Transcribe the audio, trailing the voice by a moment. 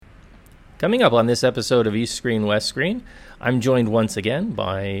Coming up on this episode of East Screen, West Screen, I'm joined once again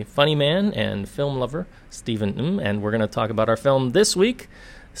by funny man and film lover Stephen M, and we're going to talk about our film this week,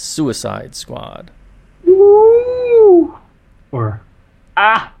 Suicide Squad. Woo! Or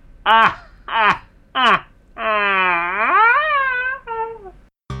ah ah ah ah ah.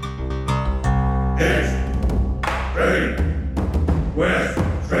 East, Screen, West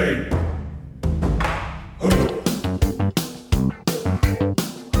Screen.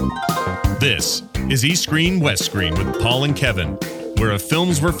 This is East Screen, West Screen with Paul and Kevin, where if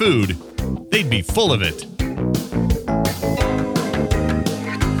films were food, they'd be full of it.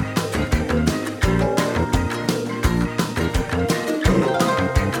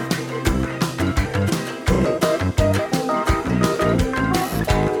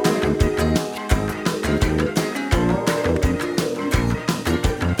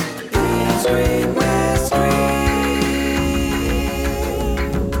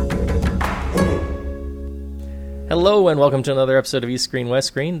 Hello and welcome to another episode of East Screen, West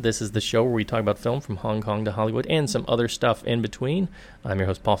Screen. This is the show where we talk about film from Hong Kong to Hollywood and some other stuff in between. I'm your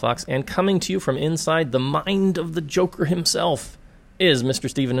host, Paul Fox, and coming to you from inside the mind of the Joker himself is Mr.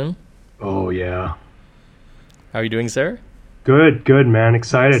 Stephen M. Oh yeah. How are you doing, sir? Good, man.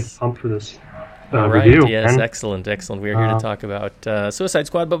 Excited, pumped for this All right, review. yes, man. excellent. We are here to talk about Suicide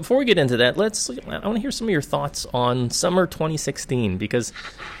Squad, but before we get into that, I want to hear some of your thoughts on summer 2016, because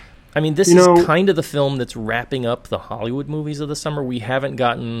I mean, this is kind of the film that's wrapping up the Hollywood movies of the summer. We haven't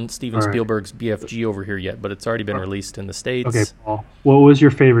gotten Steven Spielberg's BFG over here yet, but it's already been released in the States. Okay, Paul. What was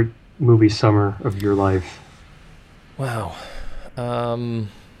your favorite movie summer of your life? Wow. Mine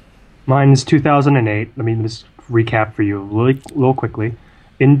is 2008. Let me just recap for you a little quickly.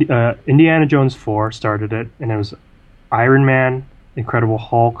 Indiana Jones 4 started it, and it was Iron Man, Incredible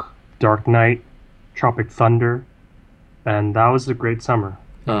Hulk, Dark Knight, Tropic Thunder, and that was a great summer.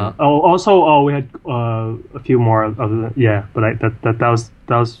 We had a few more other than, that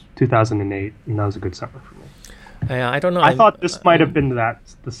was 2008, and that was a good summer for me. I don't know. I thought this might have been the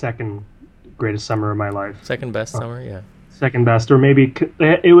second greatest summer of my life. Second best summer, yeah. Second best, or maybe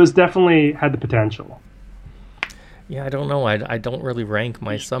it was definitely had the potential. Yeah, I don't know. I don't really rank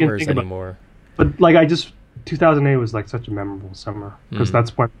my summers anymore. But 2008 was like such a memorable summer because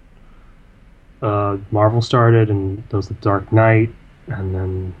that's when Marvel started, and there was the Dark Knight. And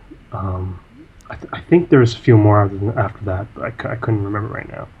then I think there's a few more after that, but I couldn't remember right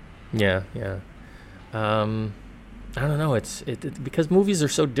now. Yeah. I don't know. It's because movies are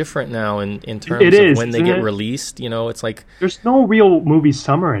so different now in terms of when they get released. You know, it's like there's no real movie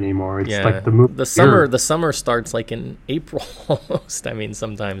summer anymore. It's like the summer. The summer starts like in April almost. I mean,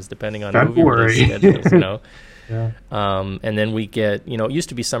 sometimes depending on February. movie release schedules, you know. Yeah. And then we get, it used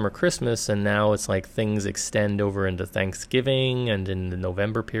to be summer Christmas, and now it's like things extend over into Thanksgiving and in the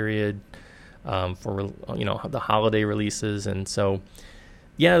November period for, the holiday releases. And so,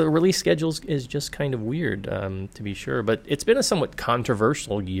 yeah, the release schedules is just kind of weird, to be sure. But it's been a somewhat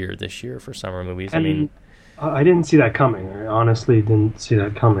controversial year this year for summer movies. I mean, I didn't see that coming. I honestly didn't see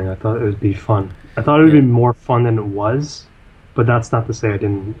that coming. I thought it would be fun. I thought it would be more fun than it was, but that's not to say I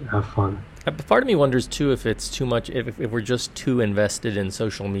didn't have fun. Part of me wonders, too, if it's too much, if we're just too invested in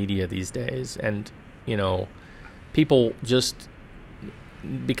social media these days. And, people just,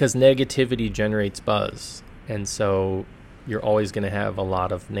 because negativity generates buzz. And so you're always going to have a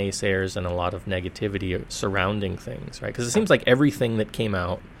lot of naysayers and a lot of negativity surrounding things, right? Because it seems like everything that came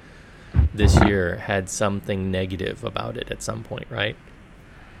out this year had something negative about it at some point, right?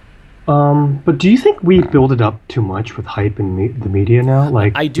 But do you think we build it up too much with hype in the media now?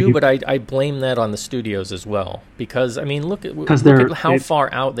 Like I do, but I blame that on the studios as well. Because, I mean, look at how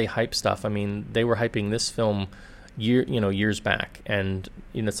far out they hype stuff. I mean, they were hyping this film years back. And,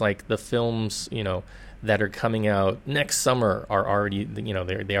 it's like the films, that are coming out next summer are already,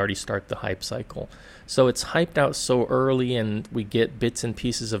 they already start the hype cycle. So it's hyped out so early, and we get bits and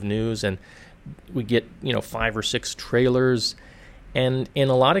pieces of news, and we get, 5 or 6 trailers. And in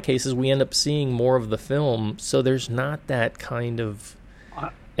a lot of cases, we end up seeing more of the film, so there's not that kind of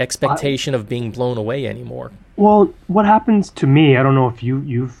expectation of being blown away anymore. Well, what happens to me, I don't know if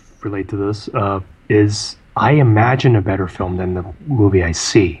you relate to this, is I imagine a better film than the movie I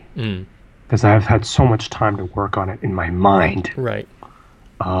see. Because I've had so much time to work on it in my mind. Right.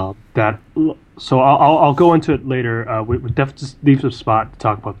 So I'll go into it later. We definitely just leave a spot to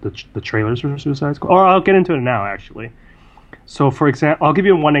talk about the trailers for Suicide Squad. Or I'll get into it now, actually. So, for example, I'll give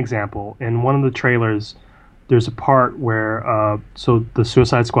you one example. In one of the trailers, there's a part where so the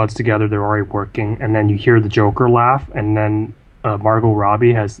Suicide Squad's together, they're already working, and then you hear the Joker laugh, and then Margot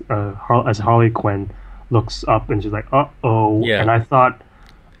Robbie as Harley Quinn looks up and she's like, "Uh-oh." Yeah. And I thought,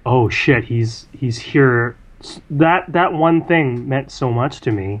 oh shit, he's here. That one thing meant so much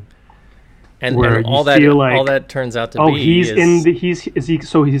to me. And all that turns out to be he's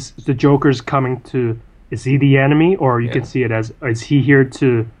the Joker's coming to. Is he the enemy, or you can see it as is he here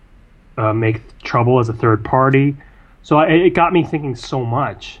to make trouble as a third party? So it got me thinking so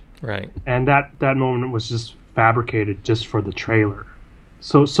much. Right. And that moment was just fabricated just for the trailer.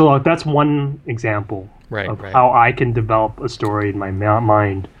 So that's one example of how I can develop a story in my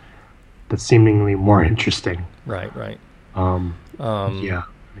mind that's seemingly more interesting. Right. Yeah.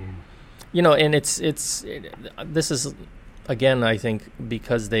 And this is again, I think,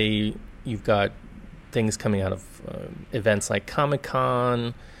 because you've got things coming out of events like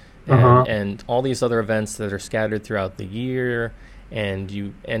Comic-Con and all these other events that are scattered throughout the year, and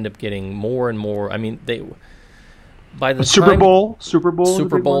you end up getting more and more. I mean, by the Super Bowl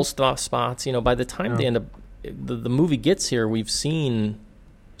spots. By the time they end up, the movie gets here, we've seen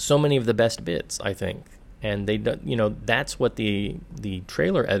so many of the best bits, I think. And that's what the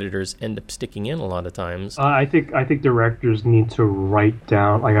trailer editors end up sticking in a lot of times. I think directors need to write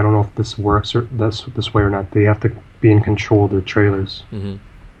down. Like, I don't know if this works or this way or not. They have to be in control of their trailers. Mm-hmm.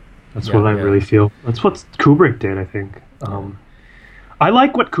 That's what I really feel. That's what Kubrick did, I think. I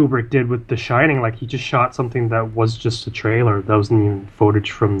like what Kubrick did with The Shining. Like, he just shot something that was just a trailer. That wasn't even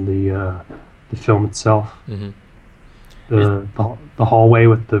footage from the film itself. Mm-hmm. The hallway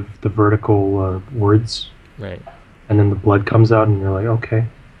with the vertical words, right? And then the blood comes out, and you're like, okay,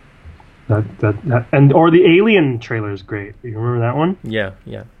 or the Alien trailer is great. You remember that one? Yeah.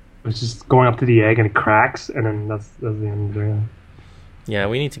 It's just going up to the egg and it cracks, and then that's the end of the trailer. Yeah,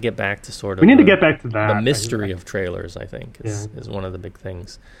 we need to get back to sort of. We need to get back to that. The mystery of trailers, I think, is one of the big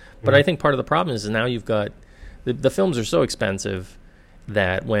things. But I think part of the problem is now you've got the films are so expensive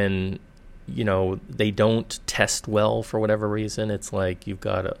that when they don't test well for whatever reason, it's like you've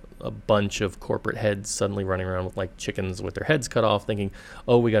got a bunch of corporate heads suddenly running around with like chickens with their heads cut off, thinking,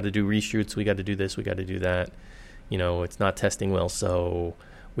 oh, we got to do reshoots, we got to do this, we got to do that. It's not testing well, so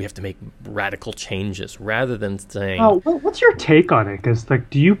we have to make radical changes rather than saying... Oh, what's your take on it? Because, like,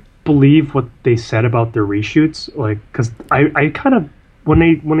 do you believe what they said about their reshoots? Like, because I kind of... When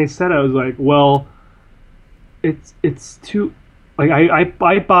they said it, I was like, well, it's too... Like, I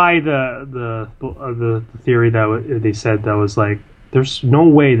buy the theory that they said that was like, there's no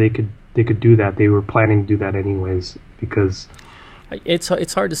way they could do that. They were planning to do that anyways, because... It's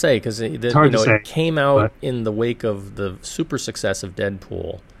hard to say, because it came out in the wake of the super success of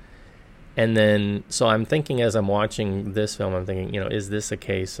Deadpool. And then, so I'm thinking as I'm watching this film, I'm thinking, is this a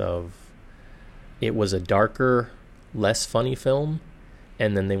case of it was a darker, less funny film,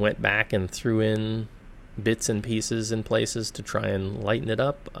 and then they went back and threw in bits and pieces in places to try and lighten it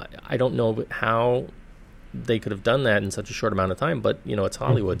up? I don't know how they could have done that in such a short amount of time, but, it's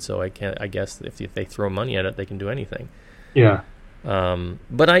Hollywood, so I guess if they throw money at it, they can do anything. Yeah.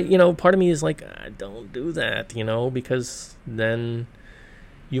 But part of me is like, don't do that, because then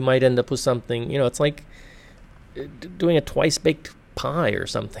you might end up with something, it's like doing a twice-baked pie or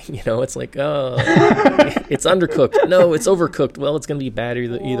something, it's like, oh, it's undercooked. No, it's overcooked. Well, it's going to be bad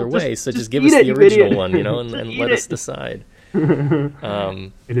either way, so just give us the original one, and let us decide.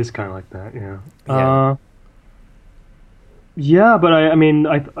 It is kind of like that, yeah. Yeah, but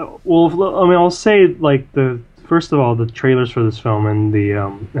I'll say, like, first of all, the trailers for this film and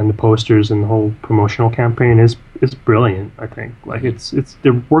the posters and the whole promotional campaign is brilliant. I think, like,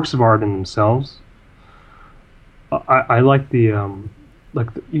 they're works of art in themselves. I like how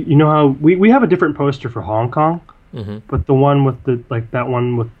we have a different poster for Hong Kong, but the one with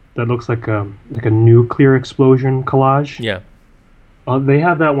that looks like a nuclear explosion collage. Yeah, they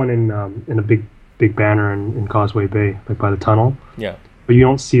have that one in a big banner in Causeway Bay, like by the tunnel. Yeah. But you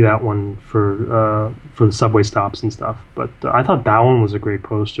don't see that one for the subway stops and stuff. But I thought that one was a great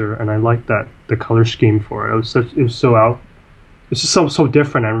poster, and I liked the color scheme for it. It was so out. It's just so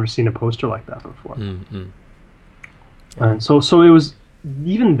different. I've never seen a poster like that before. Mm-hmm. And so it was,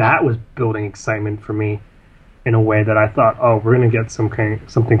 even that was building excitement for me in a way that I thought, oh, we're gonna get something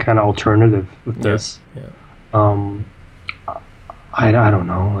kind of alternative with this. Yeah. I don't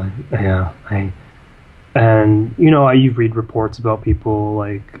know. And you read reports about people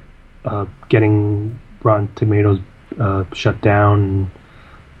like getting Rotten Tomatoes shut down, and,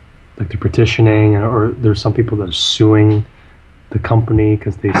 like, they're petitioning, or there's some people that are suing the company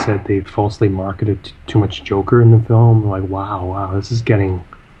because they said they falsely marketed too much Joker in the film. Like, wow, this is getting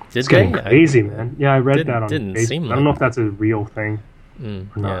crazy, man. Yeah, I read that on Facebook. I don't know if that's a real thing or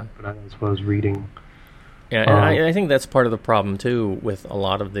not, but that's what I was reading. Yeah, and I think that's part of the problem too with a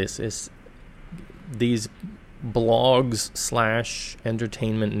lot of this is these blogs /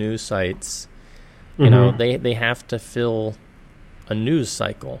 entertainment news sites, you know, they have to fill a news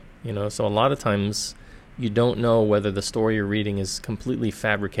cycle, you know, so a lot of times you don't know whether the story you're reading is completely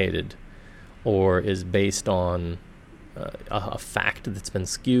fabricated or is based on a fact that's been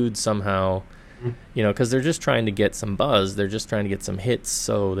skewed somehow, you know, because they're just trying to get some buzz. They're just trying to get some hits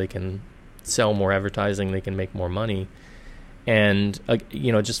so they can sell more advertising, they can make more money. And,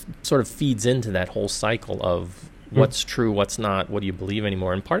 you know, just sort of feeds into that whole cycle of what's true, what's not, what do you believe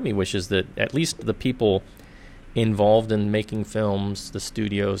anymore. And part of me wishes that at least the people involved in making films, the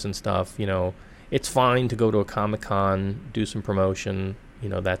studios and stuff, you know, it's fine to go to a Comic-Con, do some promotion, you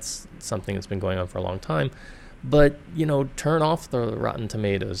know, that's something that's been going on for a long time. But, you know, turn off the Rotten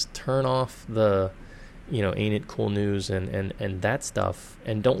Tomatoes, turn off the, you know, Ain't It Cool News and that stuff,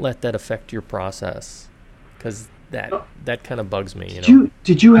 and don't let that affect your process, because that kind of bugs me, you know.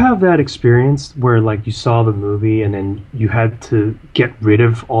 Did you have that experience where, like, you saw the movie and then you had to get rid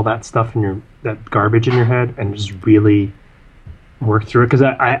of all that stuff in that garbage in your head and just really work through it? Because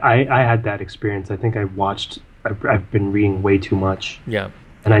I had that experience. I think I've been reading way too much. Yeah.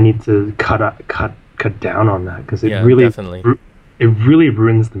 And I need to cut down on that, because it definitely. It really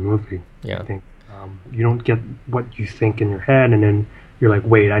ruins the movie. Yeah. I think you don't get what you think in your head, and then you're like,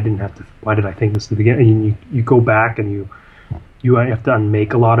 wait, why did I think this at the beginning? And you go back and you have to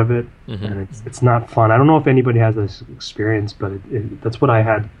unmake a lot of it, and it's not fun. I don't know if anybody has this experience, but that's what I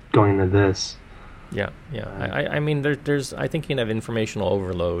had going into this. Yeah. I mean, there's I think you can have informational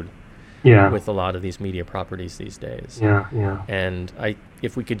overload. Yeah. With a lot of these media properties these days. Yeah. And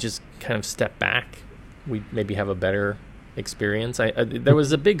if we could just kind of step back, we'd maybe have a better experience. There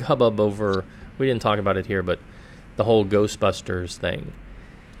was a big hubbub over, we didn't talk about it here, but the whole Ghostbusters thing.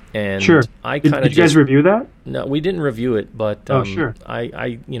 And sure. Did you guys review that? No, we didn't review it, but sure.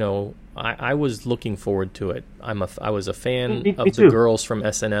 I was looking forward to it. I was a fan me of too. the girls from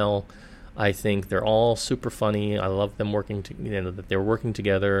SNL. I think they're all super funny. I love them that they're working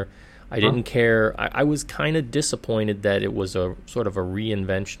together. I didn't care. I was kind of disappointed that it was a sort of a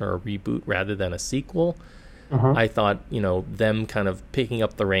reinvention or a reboot rather than a sequel. I thought, you know, them kind of picking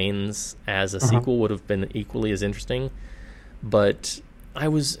up the reins as a sequel would have been equally as interesting. But I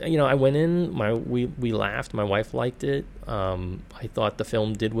was, you know, I went in, we laughed, my wife liked it. I thought the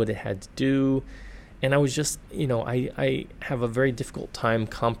film did what it had to do. And I was just, you know, I have a very difficult time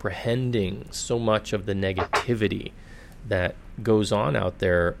comprehending so much of the negativity that goes on out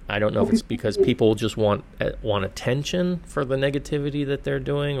there. I don't know if it's because people just want attention for the negativity that they're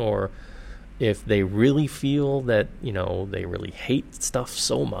doing, or if they really feel that, you know, they really hate stuff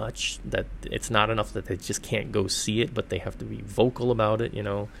so much that it's not enough that they just can't go see it, but they have to be vocal about it, you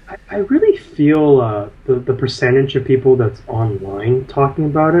know. I really feel the percentage of people that's online talking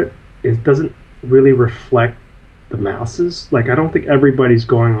about it doesn't really reflect the masses. Like, I don't think everybody's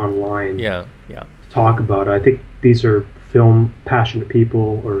going online to talk about it. I think these are film passionate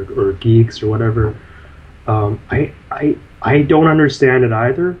people or geeks or whatever. I don't understand it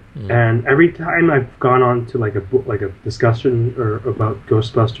either. And every time I've gone on to like a discussion or about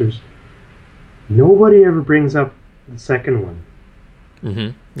Ghostbusters, nobody ever brings up the second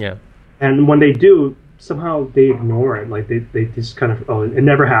one. Yeah. And when they do, somehow they ignore it. Like they just kind of, it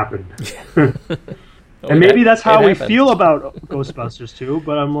never happened. And maybe that's how we feel about Ghostbusters too.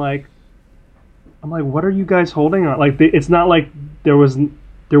 But I'm like, what are you guys holding on? Like, it's not like there wasn't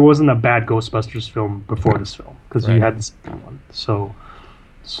a bad Ghostbusters film before this film, because you had the second one.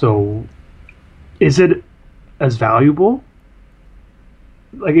 So, is it as valuable?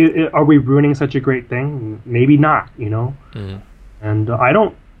 Like, are we ruining such a great thing? Maybe not, you know. And I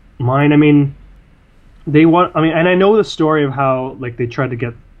don't mind. I mean, and I know the story of how, like, they tried to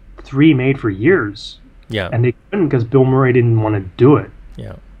get 3 made for years. Yeah. And they couldn't because Bill Murray didn't want to do it.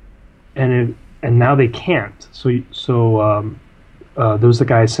 Yeah. And now they can't. So there was the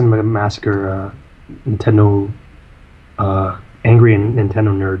guy at Cinema Massacre, Nintendo, angry Nintendo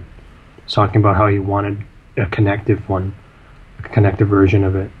nerd, was talking about how he wanted a connective version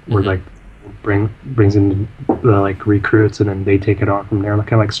of it, where like brings in the like recruits and then they take it on from there,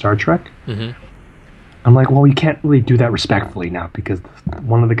 kind of like Star Trek. I'm like, well, you can't really do that respectfully now because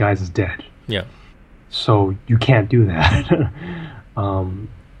one of the guys is dead. Yeah. So you can't do that.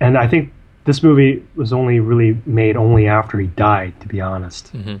 And I think this movie was only really made only after he died, to be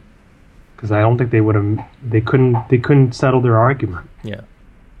honest. Because I don't think they couldn't settle their argument. Yeah.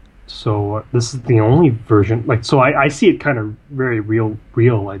 So this is the only version. Like, so I see it kind of very real.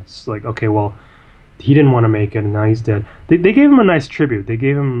 It's like, okay, well, he didn't want to make it, and now he's dead. They gave him a nice tribute. They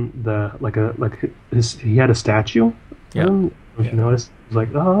gave him he had a statue. Yeah. If you notice, it's like,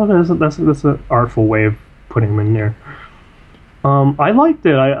 oh, that's an artful way of putting him in there. I liked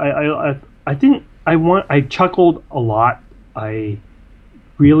it. I chuckled a lot. I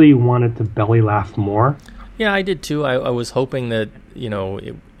really wanted to belly laugh more. Yeah, I did too. I was hoping that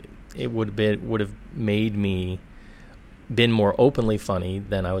it would have made me been more openly funny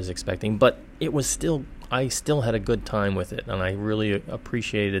than I was expecting, but it was still. I still had a good time with it, and I really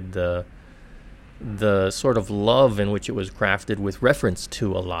appreciated the sort of love in which it was crafted with reference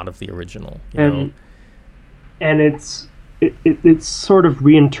to a lot of the original. And it's sort of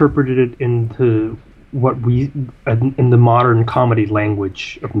reinterpreted it into what we in the modern comedy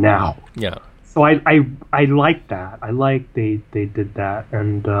language of now. Yeah. So I like that. I like they did that,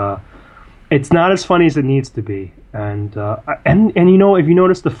 and it's not as funny as it needs to be. And if you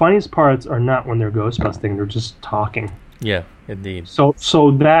notice, the funniest parts are not when they're ghostbusting; they're just talking. Yeah, indeed. So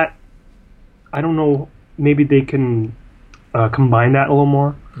that, I don't know. Maybe they can combine that a little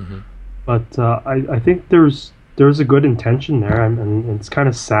more. Mm-hmm. But I think there's a good intention there, and it's kind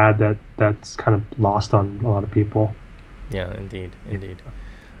of sad that that's kind of lost on a lot of people. Yeah, indeed.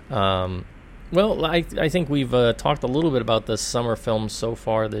 Well, I think we've talked a little bit about the summer films so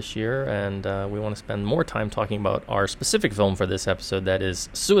far this year, and we want to spend more time talking about our specific film for this episode, that is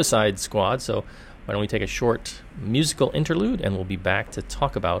Suicide Squad. So why don't we take a short musical interlude, and we'll be back to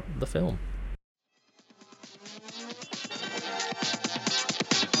talk about the film.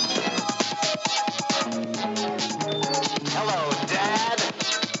 Hello, Dad.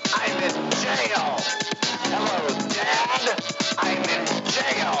 I'm in jail. Hello, Dad. I'm in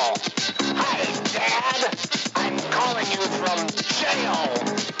jail. Hi, Dad. I'm calling you from jail.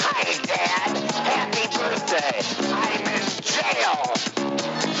 Hi, Dad. Happy birthday. I'm in jail.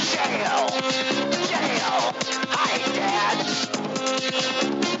 Jail. Jail. Hi, Dad.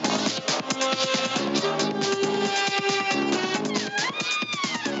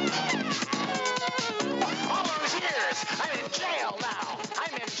 All those years. I'm in jail now.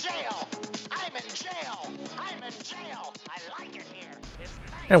 I'm in jail. I'm in jail. I'm in jail. I like it here.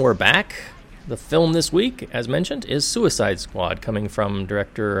 And we're back. The film this week, as mentioned, is Suicide Squad, coming from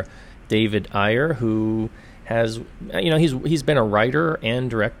director David Ayer, who has, he's been a writer and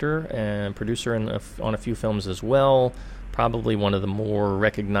director and producer on a few films as well. Probably one of the more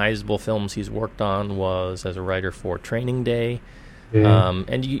recognizable films he's worked on was as a writer for Training Day. Yeah.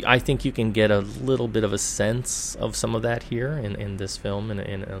 I think you can get a little bit of a sense of some of that here in this film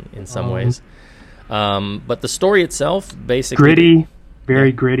in some ways. But the story itself, basically... Gritty,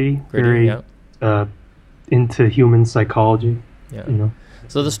 very gritty, very into human psychology. Yeah.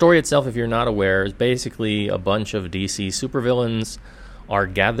 So the story itself, if you're not aware, is basically a bunch of DC supervillains are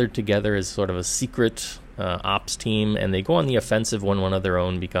gathered together as sort of a secret ops team, and they go on the offensive when one of their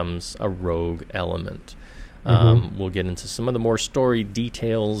own becomes a rogue element. We'll get into some of the more story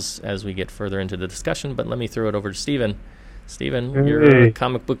details as we get further into the discussion, but let me throw it over to Steven. Steven, you're a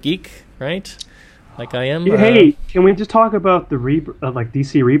comic book geek, right? Like I am. Hey, can we just talk about the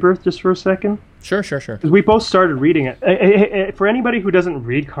DC Rebirth just for a second? Sure. Because we both started reading it. For anybody who doesn't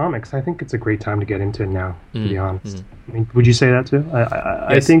read comics, I think it's a great time to get into it now, to be honest. I mean, would you say that too?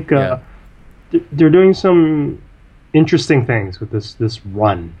 I think they're doing some interesting things with this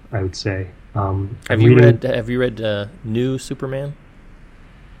run, I would say. Have you read New Superman?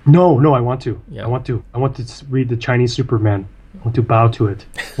 No, I want to. Yeah. I want to read the Chinese Superman. I want to bow to it.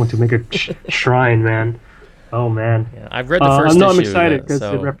 I want to make a shrine, man. Oh man. Yeah, I've read the first issue. I'm excited because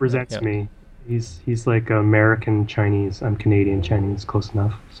it represents me. He's like American Chinese. I'm Canadian Chinese, close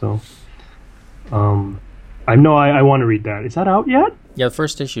enough. So, I want to read that. Is that out yet? Yeah, the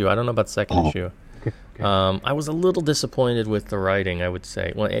first issue. I don't know about the second issue. Okay. I was a little disappointed with the writing, I would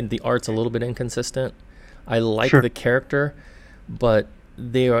say. Well, and the art's a little bit inconsistent. I like the character, but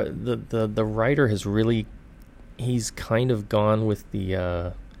the writer has really, he's kind of gone with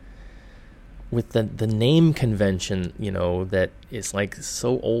the name convention, that is like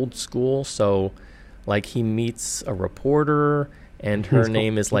so old school. So like he meets a reporter and her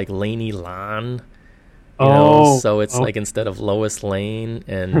name is like Lainey Lan. So it's like instead of Lois Lane,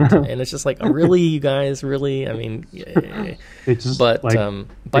 and it's just like, really, you guys, really? I mean, but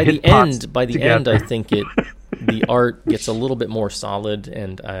by the end, I think the art gets a little bit more solid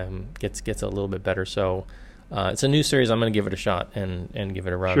and gets a little bit better. So it's a new series. I'm going to give it a shot and give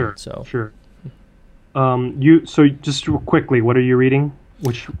it a run. Sure. So just quickly, what are you reading?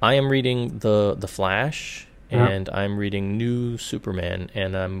 I am reading the Flash. And I'm reading New Superman,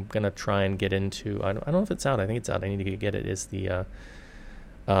 and I'm going to try and get into... I don't know if it's out. I think it's out. I need to get it. It's the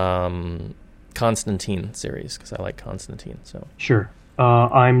Constantine series, because I like Constantine. So Sure.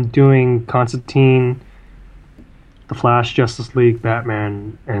 I'm doing Constantine, The Flash, Justice League,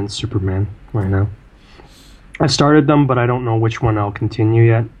 Batman, and Superman right now. I started them, but I don't know which one I'll continue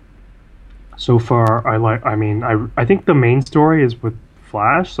yet. So far, I think the main story is with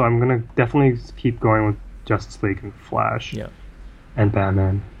Flash, so I'm gonna definitely keep going with Justice League and Flash, and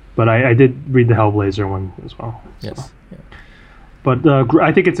Batman. But I did read the Hellblazer one as well. So. Yes. Yeah. But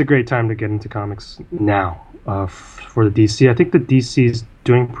I think it's a great time to get into comics now for the DC. I think the DC is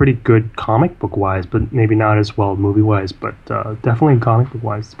doing pretty good comic book wise, but maybe not as well movie wise. But definitely comic book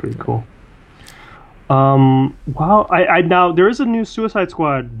wise, it's pretty cool. Well, I now there is a new Suicide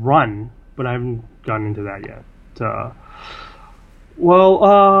Squad run, but I haven't gotten into that yet.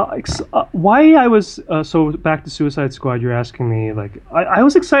 Why I was so back to Suicide Squad? You're asking me like I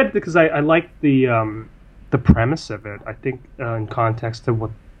was excited because I liked the premise of it. I think in context of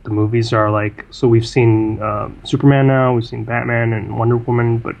what the movies are like. So we've seen Superman now, we've seen Batman and Wonder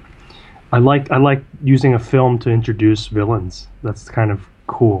Woman, but I like using a film to introduce villains. That's kind of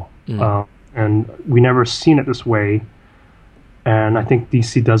cool. And we never seen it this way. And I think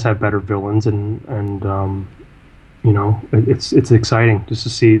DC does have better villains, and you know, it's exciting just to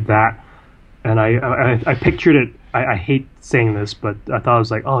see that. And I pictured it. I hate saying this, but I thought it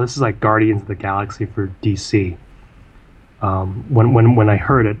was like, oh, this is like Guardians of the Galaxy for DC. When I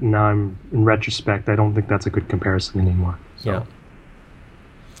heard it, now I'm in retrospect, I don't think that's a good comparison anymore. So.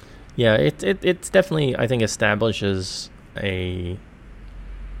 Yeah. It's definitely, I think, establishes a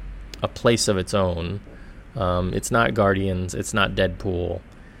place of its own. It's not Guardians. It's not Deadpool.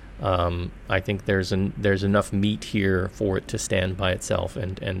 I think there's enough meat here for it to stand by itself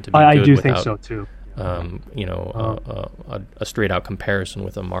and to be good I do without, think so too. A straight out comparison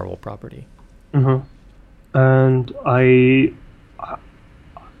with a Marvel property. Mm-hmm. And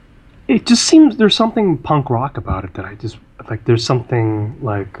it just seems there's something punk rock about it that I just like. There's something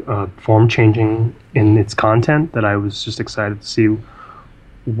like form changing in its content that I was just excited to see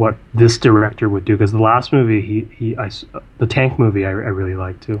what this director would do, because the last movie the Tank movie I really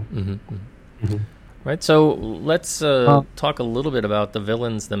liked too. Right, so let's talk a little bit about the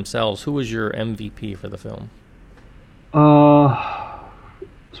villains themselves. Who was your MVP for the film?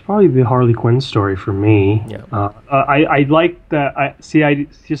 It's probably the Harley Quinn story for me. I like that.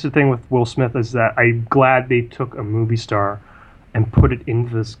 Here's the thing with Will Smith is that I'm glad they took a movie star and put it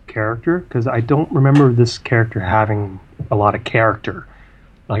into this character, because I don't remember this character having a lot of character.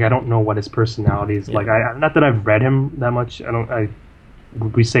 Like, I don't know what his personality is like. Not that I've read him that much.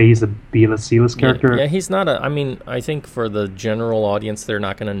 Would we say he's a B-list, C-list character? Yeah, he's not I mean, I think for the general audience, they're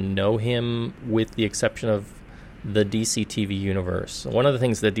not going to know him, with the exception of the DC TV universe. One of the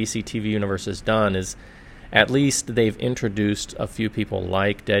things the DC TV universe has done is at least they've introduced a few people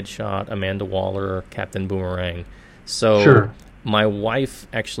like Deadshot, Amanda Waller, Captain Boomerang. So my wife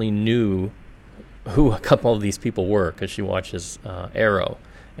actually knew who a couple of these people were because she watches Arrow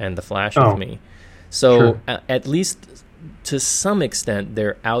and The Flash with me. So at least to some extent,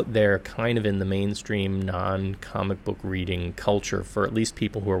 they're out there kind of in the mainstream non-comic book reading culture for at least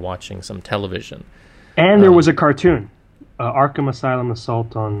people who are watching some television. And there was a cartoon, Arkham Asylum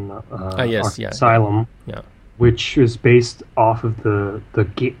Assault on Asylum, which is based off of the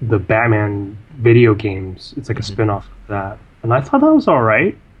Batman video games. It's like a spin-off of that. And I thought that was all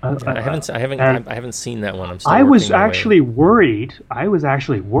right. I haven't seen that one. I'm still I was actually worried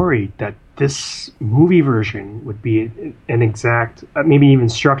that this movie version would be an exact, maybe even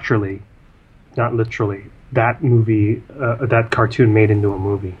structurally, not literally, that movie, that cartoon made into a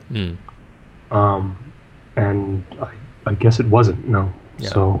movie. And I guess it wasn't. No. Yeah.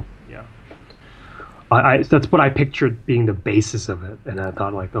 So that's what I pictured being the basis of it, and I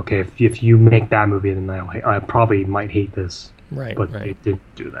thought like, okay, if you make that movie, then I probably might hate this. Right, but they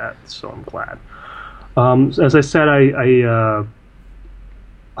didn't do that, so I'm glad. As I said,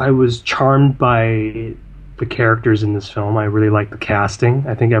 I was charmed by the characters in this film. I really liked the casting.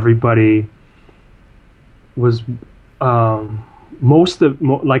 I think everybody was say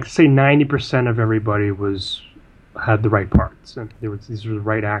 90% of everybody had the right parts, and these were the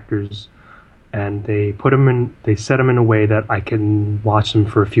right actors, and they set them in a way that I can watch them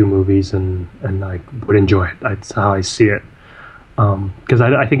for a few movies and I would enjoy it. That's how I see it. Because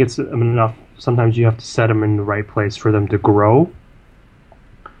I think it's enough. Sometimes you have to set them in the right place for them to grow.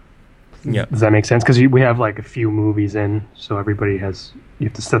 Yeah. Does that make sense? Because we have like a few movies in, so you have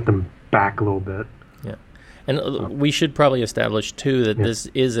to set them back a little bit. Yeah. And we should probably establish too that this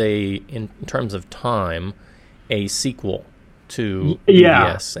is in terms of time, a sequel to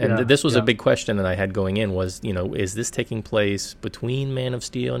BVS. And this was a big question that I had going in was, is this taking place between Man of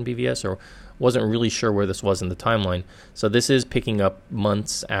Steel and BVS, or wasn't really sure where this was in the timeline. So this is picking up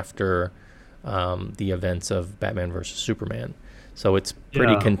months after the events of Batman versus Superman. So it's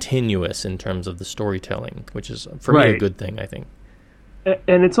pretty continuous in terms of the storytelling, which is, for me, a good thing, I think.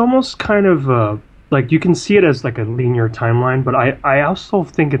 And it's almost kind of like you can see it as like a linear timeline, but I also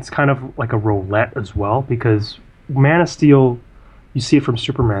think it's kind of like a roulette as well, because Man of Steel, you see it from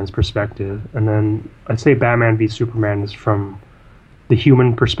Superman's perspective, and then I'd say Batman v Superman is from the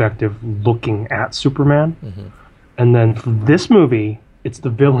human perspective looking at Superman. Mm-hmm. And then for this movie, it's the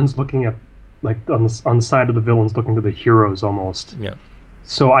villains looking at, like on the side of the villains looking to the heroes almost. Yeah.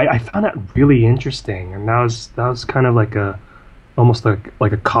 So I found that really interesting, and that was kind of like almost like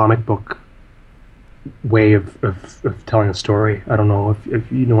a comic book way of telling a story. I don't know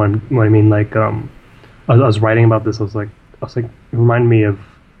if you know what I mean. Like I was writing about this. I was like it reminded me of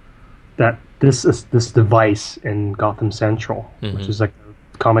that this device in Gotham Central, mm-hmm. which is like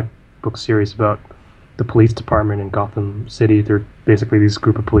a comic book series about the police department in Gotham City. They're basically these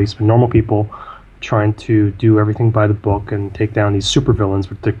group of policemen, normal people, trying to do everything by the book and take down these supervillains,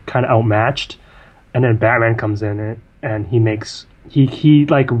 but they're kind of outmatched. And then Batman comes in and he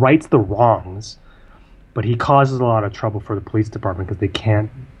like rights the wrongs, but he causes a lot of trouble for the police department because they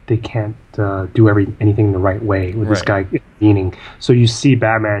can't do anything the right way with this guy intervening. So you see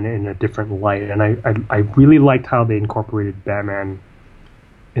Batman in a different light, and I really liked how they incorporated Batman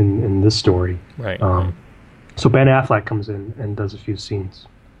in this story. Right. So Ben Affleck comes in and does a few scenes,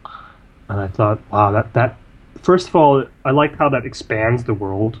 and I thought, wow, that first of all, I liked how that expands the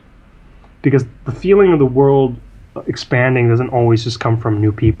world, because the feeling of the world expanding doesn't always just come from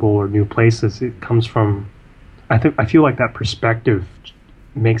new people or new places. It comes from, I feel like that perspective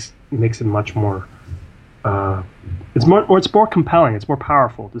makes it much more. It's more compelling. It's more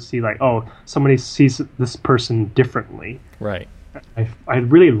powerful to see, like, oh, somebody sees this person differently. Right. I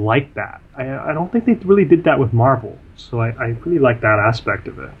really like that. I don't think they really did that with Marvel, so I really like that aspect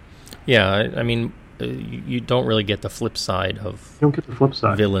of it. Yeah, I mean, you don't really get the flip side of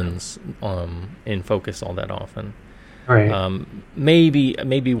villains in focus all that often. Right.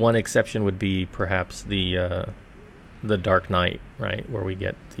 Maybe one exception would be perhaps the Dark Knight, right, where we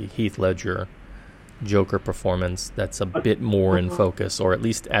get the Heath Ledger Joker performance that's a bit more in focus, or at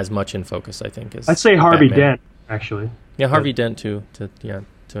least as much in focus, I think. As I'd say Harvey Batman. Dent, actually. Yeah, Harvey Dent too, to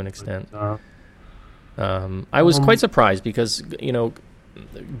an extent. I was quite surprised because,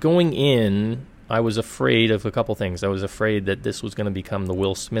 going in, I was afraid of a couple things. I was afraid that this was going to become the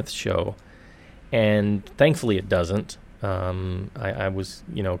Will Smith show, and thankfully it doesn't. I was,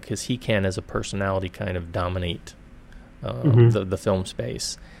 because he can, as a personality, kind of dominate the film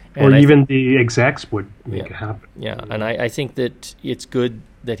space. And even the execs would make it happen. Yeah, and I think that it's good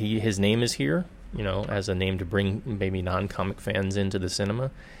that his name is here, as a name to bring maybe non-comic fans into the cinema.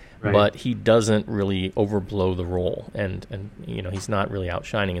 Right. But he doesn't really overblow the role, and he's not really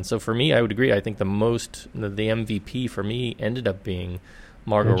outshining. And so for me, I would agree. I think the MVP for me ended up being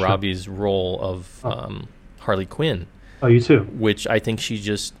Margot Robbie's role of Harley Quinn. Oh, you too. Which I think she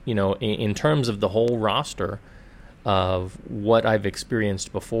just, in terms of the whole roster of what I've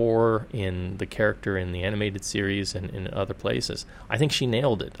experienced before in the character in the animated series and in other places, I think she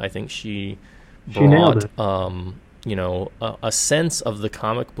nailed it. I think she brought a sense of the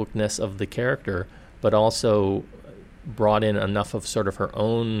comic bookness of the character, but also brought in enough of sort of her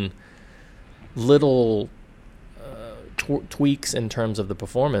own little tweaks in terms of the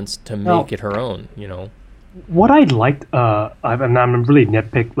performance to make it her own, What I liked, I'm really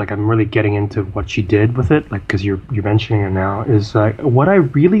nitpick, like I'm really getting into what she did with it, like because you're mentioning it now, is what I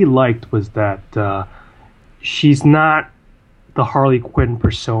really liked was that she's not the Harley Quinn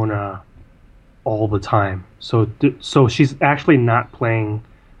persona all the time. So she's actually not playing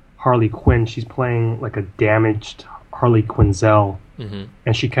Harley Quinn. She's playing like a damaged Harley Quinzel,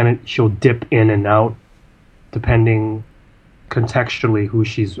 and she'll dip in and out depending contextually who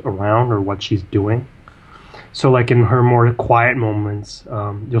she's around or what she's doing. So like in her more quiet moments,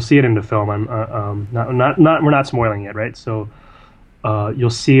 you'll see it in the film. We're not spoiling it, right? So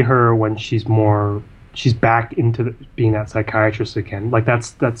you'll see her when she's back into being that psychiatrist again. Like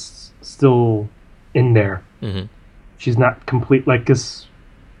that's still in there. Mm-hmm. She's not complete like this,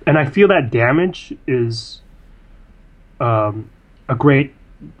 and I feel that damage is it's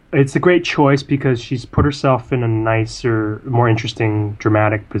a great choice because she's put herself in a nicer, more interesting,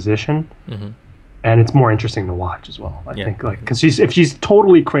 dramatic position. Mm-hmm. And it's more interesting to watch as well. I think, like, because if she's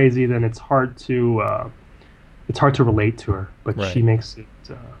totally crazy, then it's hard to relate to her. But she makes it.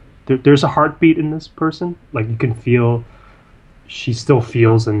 There's a heartbeat in this person. Like you can feel, she still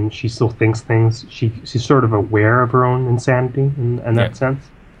feels and she still thinks things. She's sort of aware of her own insanity in that sense.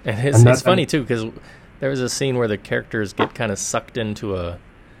 And it's funny too because there was a scene where the characters get kind of sucked into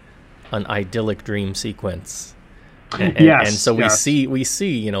an idyllic dream sequence. And so we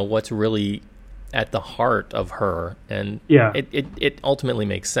see, what's really at the heart of her, and it ultimately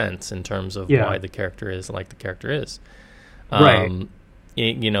makes sense in terms of why the character is like the character is. Right.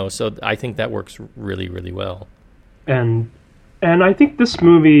 So I think that works really, really well. And I think this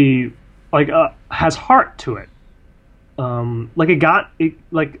movie has heart to it. I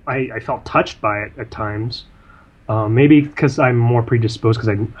felt touched by it at times. Maybe because I'm more predisposed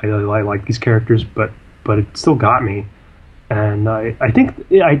because I like these characters, but it still got me. And I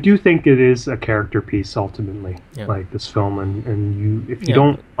do think it is a character piece ultimately, like this film. And if you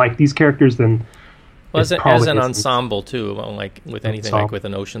don't like these characters, then as an ensemble too, like with anything like with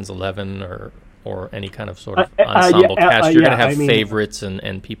an Ocean's 11 or any kind of sort of ensemble cast, you're going to have favorites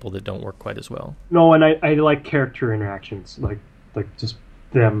and people that don't work quite as well. No, and I like character interactions, like just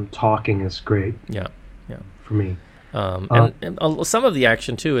them talking is great. Yeah. For me. And some of the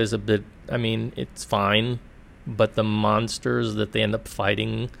action too is a bit. I mean, it's fine, but the monsters that they end up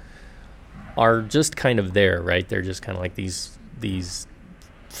fighting are just kind of there, right? They're just kind of like these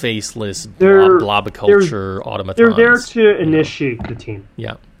faceless blobiculture automatons. They're there to initiate the team.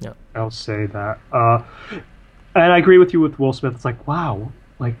 Yeah. I'll say that. And I agree with you with Will Smith. It's like, wow,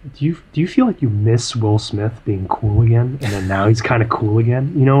 like do you feel like you miss Will Smith being cool again, and then now he's kind of cool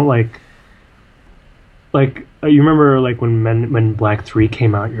again? Like you remember like when Men in Black 3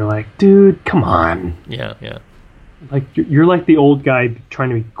 came out, you're like, dude, come on. Yeah. Like you're like the old guy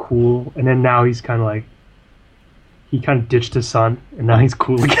trying to be cool, and then now he's kind of like he kind of ditched his son, and now he's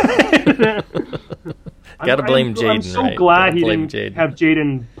cool again. Gotta blame Jaden. I'm so glad he didn't have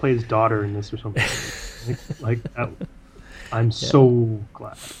Jaden play his daughter in this or something. like that. I'm so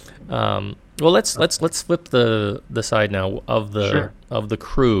glad. Well, let's flip the side now of the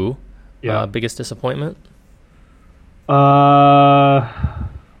crew. Yeah. Biggest disappointment? Let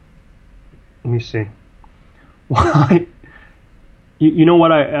me see. You know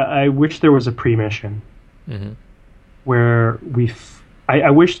what? I wish there was a pre-mission where I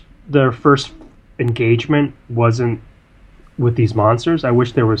wish their first engagement wasn't with these monsters. I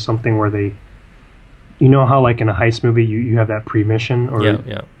wish there was something where they, how like in a heist movie you have that pre-mission,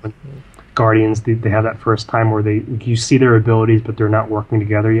 or Guardians they have that first time where you see their abilities but they're not working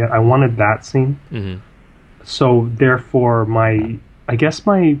together yet. I wanted that scene. So therefore I guess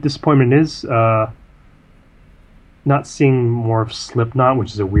my disappointment is not seeing more of Slipknot,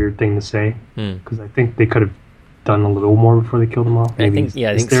 which is a weird thing to say because I think they could have done a little more before they killed them all. Maybe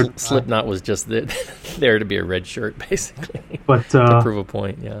I think Slipknot was just there to be a red shirt, basically, but to prove a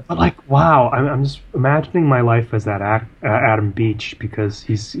point. Yeah, but like, wow, I'm just imagining my life as that Adam Beach, because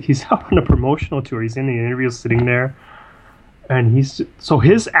he's out on a promotional tour. He's in the interview, sitting there, and his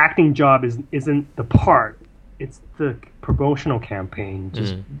acting job isn't the part; it's the promotional campaign,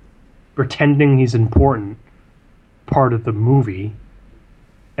 just pretending he's important part of the movie.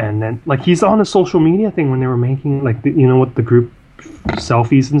 And then, like, he's on a social media thing when they were making, like, with the group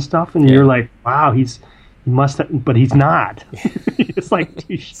selfies and stuff. And you're like, wow, he must have, but he's not. It's like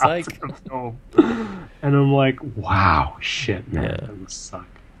 2 shots of the film. And I'm like, wow, shit, man, that would suck.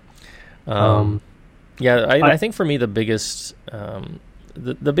 I think for me the biggest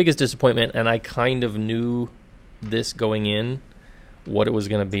disappointment, and I kind of knew this going in, what it was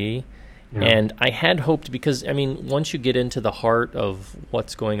going to be. Yeah. And I had hoped, because, I mean, once you get into the heart of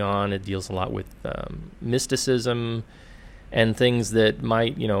what's going on, it deals a lot with mysticism and things that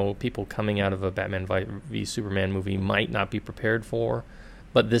might, people coming out of a Batman v Superman movie might not be prepared for.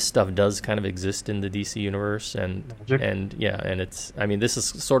 But this stuff does kind of exist in the DC universe, and it's, I mean, this is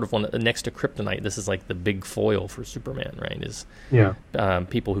sort of next to Kryptonite. This is like the big foil for Superman, right? Is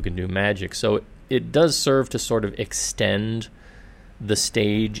people who can do magic. So it does serve to sort of extend the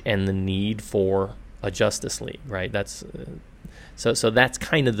stage and the need for a Justice League, right? That's so that's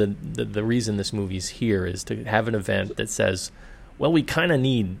kind of the reason this movie's here, is to have an event that says, well, we kind of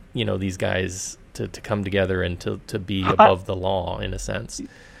need these guys to come together and to be above the law, in a sense.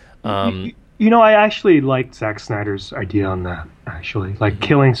 I actually liked Zack Snyder's idea on that. Actually, like,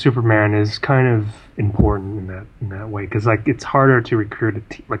 killing Superman is kind of important in that way, because like it's harder to recruit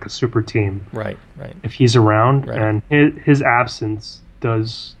a super team, right, if he's around, and his absence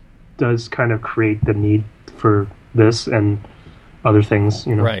does kind of create the need for this and other things,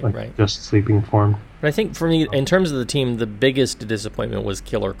 like Justice League being formed. But I think for me, in terms of the team, the biggest disappointment was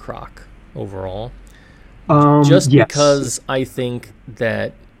Killer Croc overall. Because I think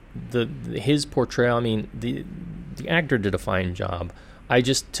that his portrayal, I mean, the actor did a fine job.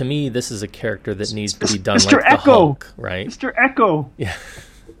 To me, this is a character that needs to be done Mr. like the Hulk, right? Mr. Echo. Yeah.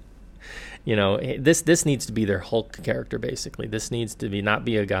 This needs to be their Hulk character, basically. This needs to not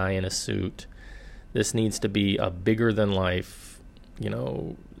be a guy in a suit. This needs to be a bigger than life,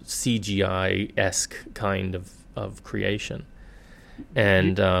 CGI-esque kind of creation.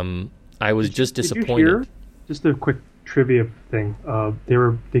 And I was just disappointed. Did you hear? Just a quick trivia thing.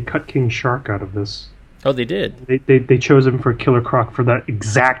 They cut King Shark out of this. Oh, they did. They chose him for Killer Croc for that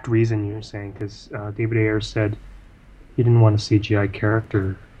exact reason you were saying, because David Ayer said he didn't want a CGI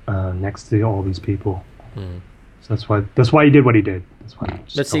character next to all these people. So that's why he did what he did. That's why.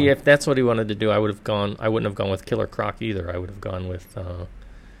 But see, if that's what he wanted to do, I wouldn't have gone with Killer Croc either. I would have gone with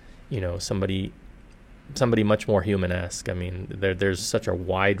somebody much more human-esque. I mean, there's such a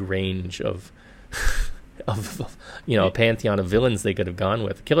wide range of a pantheon of villains they could have gone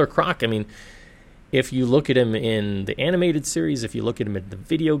with. Killer Croc, I mean, if you look at him in the animated series, if you look at him in the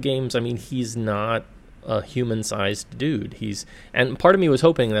video games, I mean, he's not a human-sized dude. And part of me was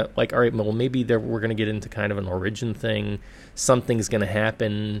hoping that, like, all right, well, maybe we're going to get into kind of an origin thing. Something's going to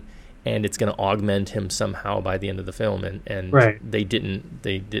happen, and it's going to augment him somehow by the end of the film. And right. They didn't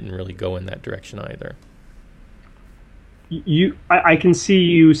really go in that direction either. I can see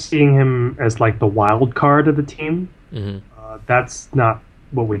you seeing him as like the wild card of the team. Mm-hmm. That's not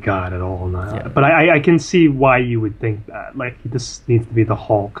what we got at all. Yeah. But I can see why you would think that. Like, this needs to be the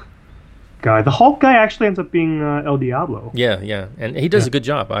Hulk guy. The Hulk guy actually ends up being El Diablo. Yeah, and he does a good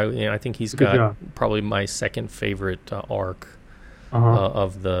job. I think he's got probably my second favorite arc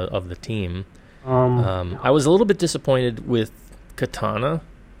of the team. I was a little bit disappointed with Katana.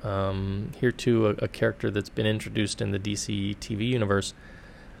 Here too, a character that's been introduced in the DC TV universe.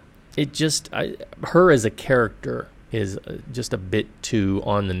 Her as a character is just a bit too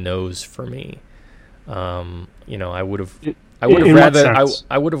on the nose for me. I would have rather.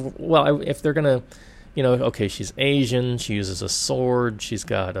 I would have. Well, if they're gonna, okay, she's Asian. She uses a sword. She's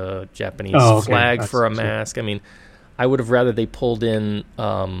got a Japanese flag for a mask. I mean, I would have rather they pulled in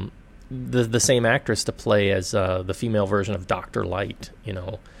the same actress to play as the female version of Dr. Light.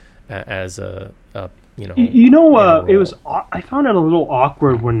 As a it was. I found it a little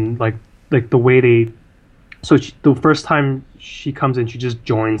awkward when like the way they. So the first time she comes in, she just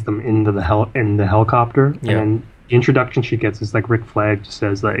joins them into the helicopter, and then the introduction she gets is like Rick Flag just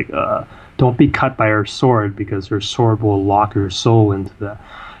says like, "Don't be cut by her sword because her sword will lock your soul into the."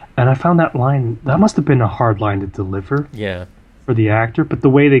 And I found that must have been a hard line to deliver. Yeah. For the actor, but the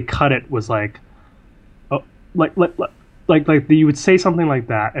way they cut it was like you would say something like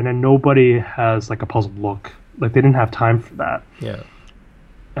that, and then nobody has like a puzzled look. Like they didn't have time for that. Yeah.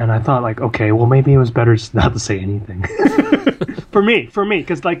 And I thought like, okay, well maybe it was better just not to say anything. for me,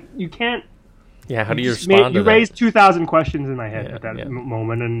 because like you can't. Yeah. How do you respond? You raised 2,000 questions in my head at that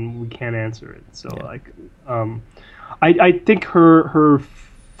moment, and we can't answer it. So I think her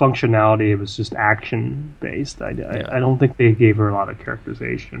functionality was just action based. I don't think they gave her a lot of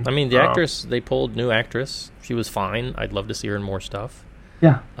characterization. I mean, the actress, they pulled new actress. She was fine. I'd love to see her in more stuff.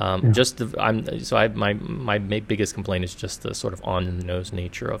 Yeah. My biggest complaint is just the sort of on the nose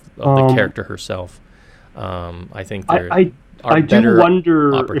nature of the character herself. I think I do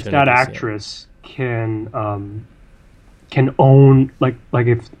wonder if that actress can own like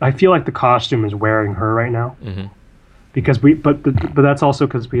if I feel like the costume is wearing her right now. Mm-hmm. Because but that's also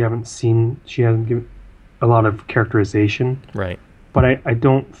because she hasn't given a lot of characterization. Right. But I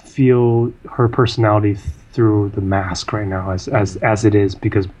don't feel her personality through the mask right now as it is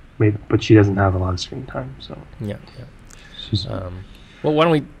but she doesn't have a lot of screen time. So yeah. Well, why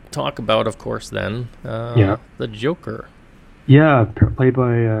don't we talk about, of course, then the Joker. Yeah, played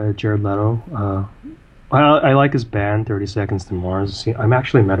by Jared Leto. I like his band, 30 Seconds to Mars. I've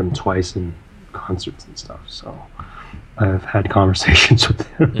actually met him twice in concerts and stuff. So. I've had conversations with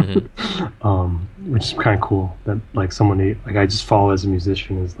him, which is kind of cool. That like someone I just follow as a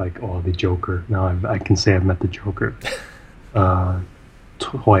musician is like, oh, the Joker. Now I can say I've met the Joker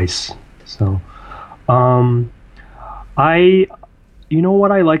twice. So, what I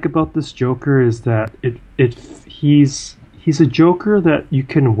like about this Joker is that he's a Joker that you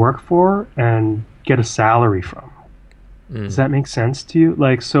can work for and get a salary from. Does that make sense to you?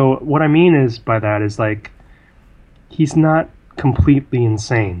 Like, so what I mean is by that is like. He's not completely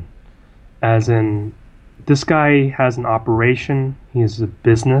insane. As in, this guy has an operation. He has a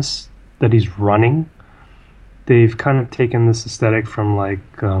business that he's running. They've kind of taken this aesthetic from like,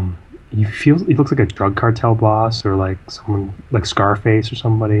 he looks like a drug cartel boss or like someone like Scarface or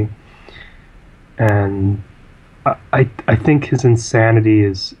somebody. And I think his insanity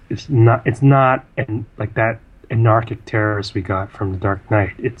is not like that anarchic terrorist we got from The Dark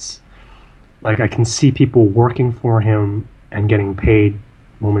Knight. It's like I can see people working for him and getting paid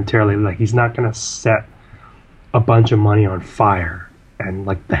momentarily. Like he's not going to set a bunch of money on fire and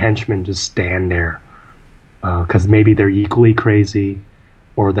like the henchmen just stand there because maybe they're equally crazy,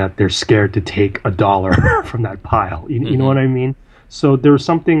 or that they're scared to take $1 from that pile. You know what I mean? So there's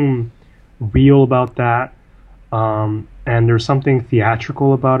something real about that, and there's something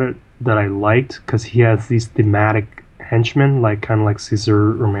theatrical about it that I liked, because he has these thematic henchmen, like kind of like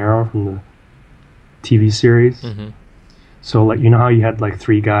Cesar Romero from the TV series. So like, you know how you had like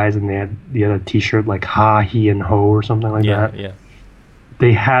 3 guys and you had a T-shirt like ha, he, and ho or something like that. Yeah.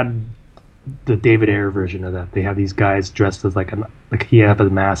 They had the David Ayer version of that. They have these guys dressed as like he had the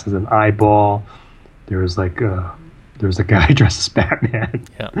mask as an eyeball. There's a guy dressed as Batman.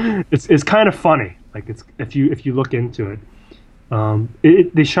 Yeah. It's kind of funny. Like it's if you look into it,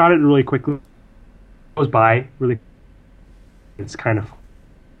 they shot it really quickly. It goes by really. It's kind of,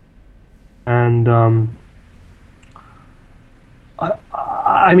 and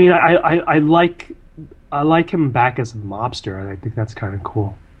I mean I like him back as a mobster, and I think that's kind of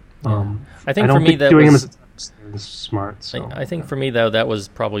cool. I think for me that doing was him as smart. So I think for me though, that was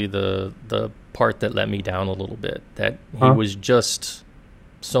probably the part that let me down a little bit. That he was just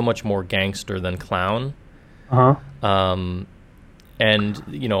so much more gangster than clown. And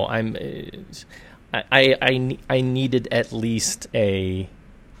you know, I needed at least a,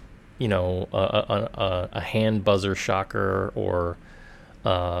 you know, a hand buzzer shocker, or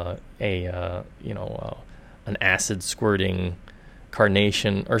an acid squirting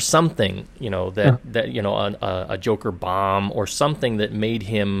carnation or something, you know, that you know, a Joker bomb or something that made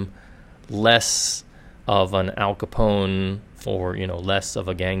him less of an Al Capone, or, you know, less of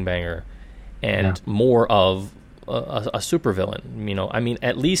a gangbanger and more of a supervillain. You know, I mean,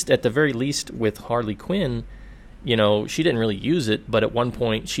 at the very least with Harley Quinn, you know, she didn't really use it, but at one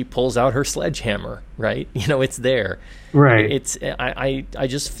point she pulls out her sledgehammer, right? You know, it's there. Right. I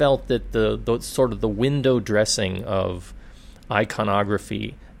just felt that the sort of the window dressing of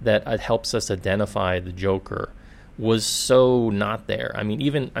iconography that helps us identify the Joker was so not there. I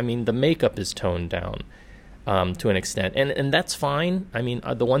mean, the makeup is toned down to an extent, and that's fine. I mean,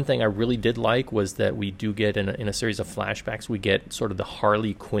 the one thing I really did like was that we do get in a series of flashbacks, we get sort of the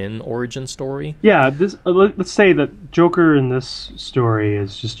Harley Quinn origin story. Yeah, let's say that Joker in this story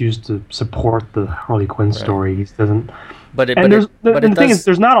is just used to support the Harley Quinn story. He doesn't. The thing is,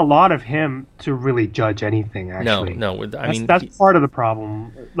 there's not a lot of him to really judge anything. Actually, no. That's part of the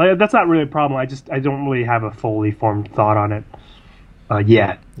problem. Like, that's not really a problem. I don't really have a fully formed thought on it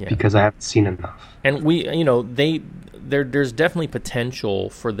yet, because I haven't seen enough. And there's definitely potential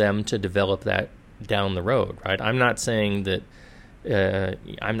for them to develop that down the road, right? I'm not saying that.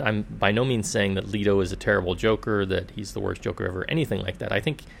 I'm by no means saying that Leto is a terrible Joker, that he's the worst Joker ever, anything like that. I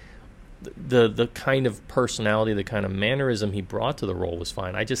think the kind of personality, the kind of mannerism he brought to the role was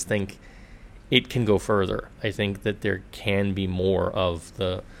fine. I just think it can go further. I think that there can be more of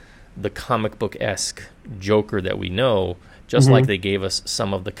the comic book-esque Joker that we know, just like they gave us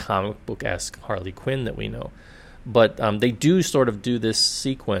some of the comic book-esque Harley Quinn that we know. But they do sort of do this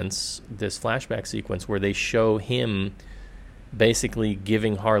flashback sequence, where they show him basically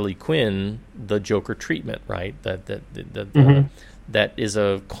giving Harley Quinn the Joker treatment, right? That is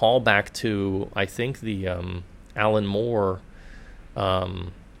a callback to, I think, the Alan Moore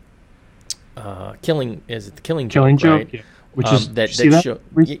Killing Joke, right? Yeah. Which is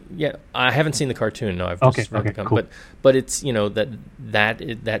I haven't seen the cartoon. No, I've just read the comic. Cool. But it's, you know,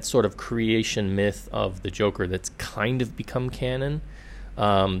 that sort of creation myth of the Joker that's kind of become canon.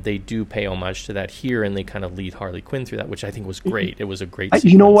 They do pay homage to that here, and they kind of lead Harley Quinn through that, which I think was great. It was a great sequence.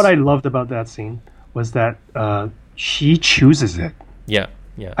 You know what I loved about that scene was that she chooses it. Yeah.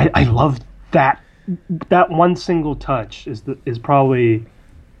 I love that. That one single touch is probably,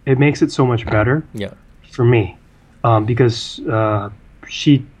 it makes it so much better. Yeah. For me. Because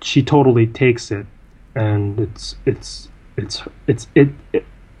she totally takes it, and it's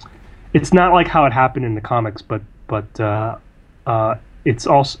not like how it happened in the comics, but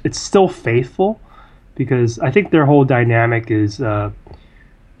it's still faithful, because I think their whole dynamic is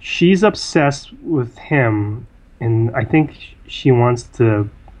she's obsessed with him, and I think she wants to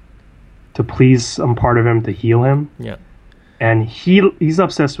please some part of him, to heal him. Yeah, and he's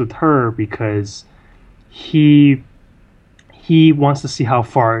obsessed with her because he wants to see how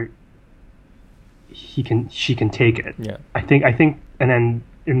far she can take it. Yeah. I think, and then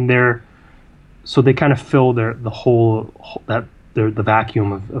in there, so they kind of fill the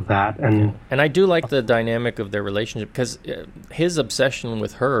vacuum of that, and I do like the dynamic of their relationship, because his obsession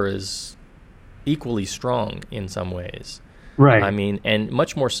with her is equally strong in some ways. Right. I mean, and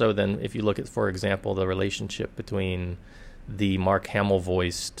much more so than if you look at, for example, the relationship between the Mark Hamill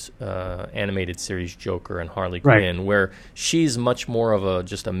voiced animated series Joker and Harley Quinn, where she's much more of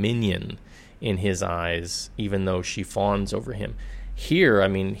just a minion in his eyes, even though she fawns over him. Here, I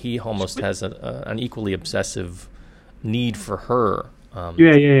mean, he almost has an equally obsessive need for her.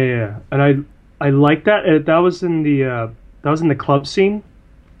 Yeah. And I like that. That was in the club scene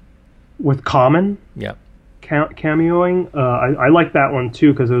with Common. Yeah. Cameoing. I like that one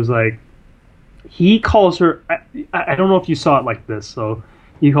too, because it was like, he calls her. I don't know if you saw it like this. So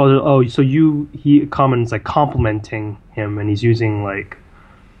he calls her. Common's like complimenting him, and he's using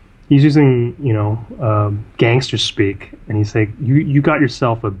gangster speak, and he's like, you got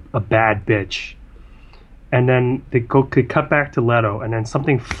yourself a bad bitch. And then they cut back to Leto, and then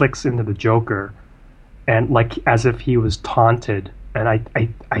something flicks into the Joker, and like as if he was taunted. And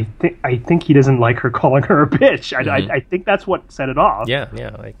I think he doesn't like her calling her a bitch. I think that's what set it off. Yeah.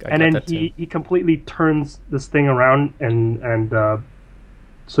 And then he completely turns this thing around, and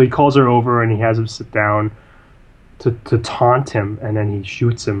so he calls her over, and he has him sit down to taunt him, and then he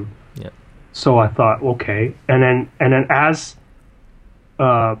shoots him. Yeah. So I thought, okay. And then as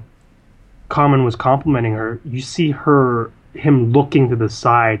Common was complimenting her, you see him looking to the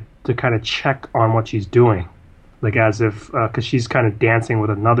side to kind of check on what she's doing. Like as if, because she's kind of dancing with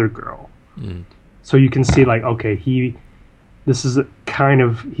another girl. So you can see like, okay, he's kind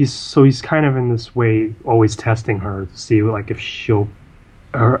of in this way always testing her to see like if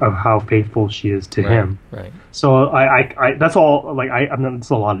of how faithful she is to him. Right. So I that's all, like I'm not,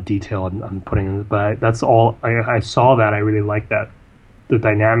 it's a lot of detail I'm putting in, but that's all I saw that I really like that, the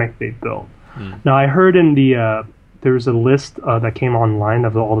dynamic they built. Now I heard in there was a list that came online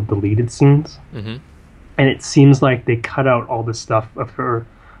of all the deleted scenes. Mm-hmm. And it seems like they cut out all the stuff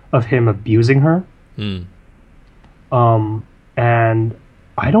of him abusing her. And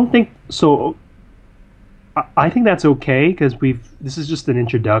I don't think so. I think that's okay, because this is just an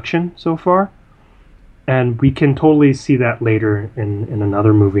introduction so far, and we can totally see that later in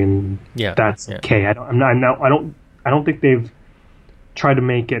another movie, and that's okay. I don't think they've tried to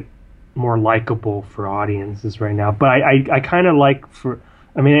make it more likable for audiences right now. But I kind of like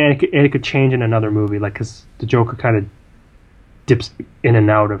it could change in another movie, like, because the Joker kind of dips in and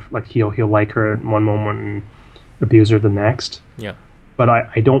out of, like, he'll like her at one moment and abuse her the next. Yeah. But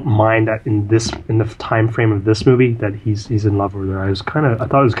I don't mind that in the time frame of this movie that he's in love with her. I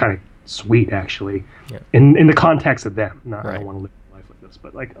thought it was kind of sweet, actually, in the context of them. I don't want to live a life like this,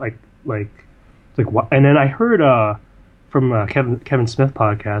 but like what? And then I heard from Kevin Smith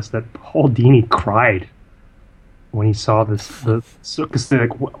podcast that Paul Dini cried when he saw this, because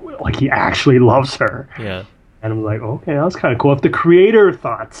like he actually loves her. Yeah. And I'm like, okay, that was kind of cool. If the creator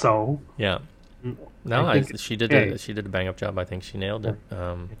thought so. Yeah. No, she did a bang up job. I think she nailed it.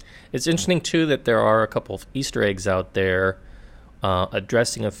 It's interesting too that there are a couple of Easter eggs out there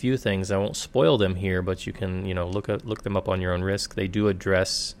addressing a few things. I won't spoil them here, but you can look them up on your own risk. They do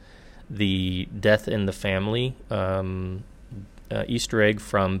address the death in the family Easter egg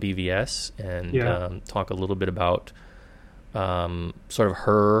from BVS, and talk a little bit about sort of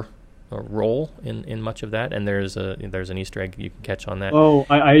her role in much of that. And there's an Easter egg you can catch on that. Oh,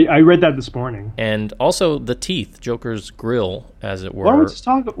 I read that this morning. And also the teeth, Joker's grill, as it were. Why don't we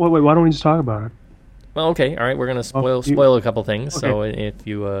just talk about it? Well, okay, all right. We're gonna spoil a couple things. Okay. So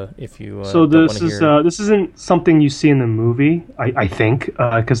if you so this isn't something you see in the movie, I think,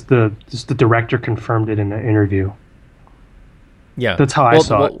 because the director confirmed it in an interview. Yeah, that's how I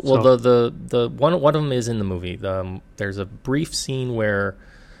saw it. Well, the one of them is in the movie. There's a brief scene where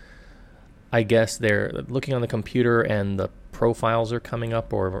I guess they're looking on the computer and the profiles are coming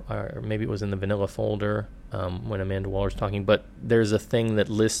up, or maybe it was in the vanilla folder when Amanda Waller's talking. But there's a thing that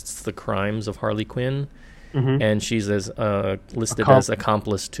lists the crimes of Harley Quinn, and she's listed as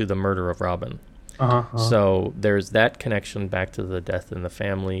accomplice to the murder of Robin. So there's that connection back to the death in the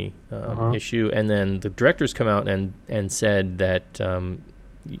family issue. And then the directors come out and said that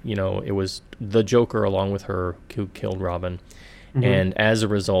it was the Joker along with her who killed Robin. And as a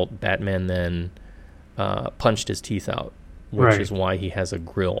result, Batman then punched his teeth out, which is why he has a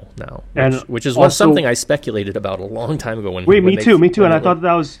grill now. Which is something I speculated about a long time ago. Me too. And I thought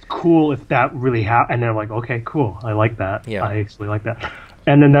that was cool if that really happened. And then I'm like, okay, cool. I like that. Yeah. I actually like that.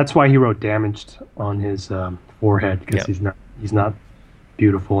 And then that's why he wrote "damaged" on his forehead, because he's not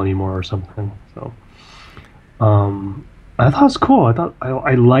beautiful anymore or something. So, I thought it was cool. I thought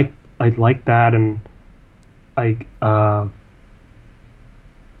I liked that, and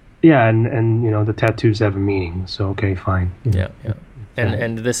and the tattoos have a meaning. So okay, fine. Yeah.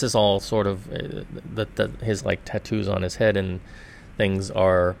 And this is all sort of his like tattoos on his head and things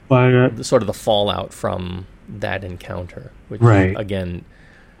are sort of the fallout from that encounter, which Right. again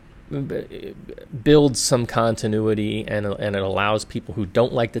builds some continuity, and it allows people who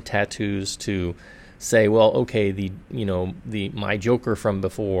don't like the tattoos to say, well, okay, the my Joker from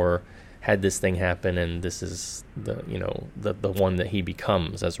before had this thing happen, and this is the one that he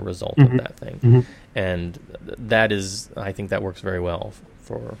becomes as a result of that thing. And that is, I think that works very well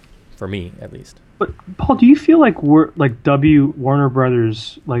for me, at least. But Paul, do you feel like Warner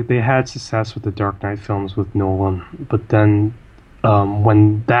Brothers, like they had success with the Dark Knight films with Nolan, but then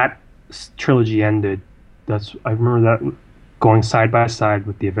when that trilogy ended, I remember that going side by side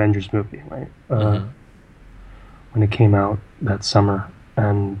with the Avengers movie, right? When it came out that summer,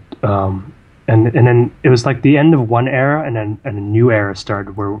 and then it was like the end of one era, and then a new era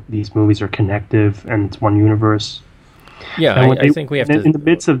started where these movies are connective and it's one universe. Yeah, I think we have to. In the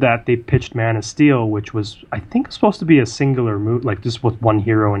midst of that, they pitched Man of Steel, which was, I think, supposed to be a singular movie, like just with one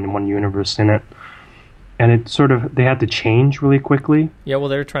hero and one universe in it. And it sort of, they had to change really quickly. Yeah, well,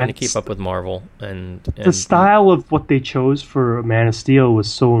 they're trying to keep up with Marvel, and the style of what they chose for Man of Steel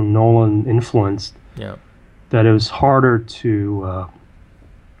was so Nolan influenced. Yeah. That it was harder to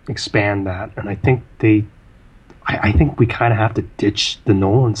expand that, and I think I think we kind of have to ditch the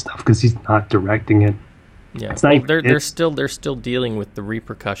Nolan stuff because he's not directing it. Yeah, they're still dealing with the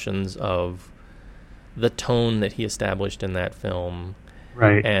repercussions of the tone that he established in that film,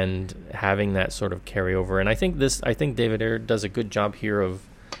 right? And having that sort of carryover. And I think David Ayer does a good job here of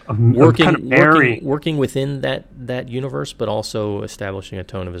working within that universe, but also establishing a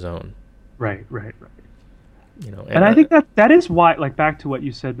tone of his own. Right. And I think that is why, like back to what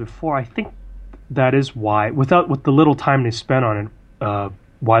you said before, I think that is why, with the little time they spent on it,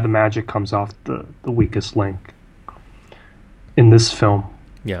 why the magic comes off the weakest link in this film.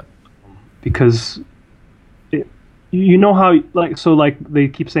 Yeah. Because you know how, like they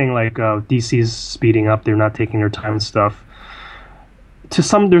keep saying DC's speeding up, they're not taking their time and stuff.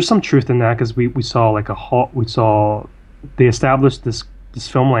 There's some truth in that, because we saw they established this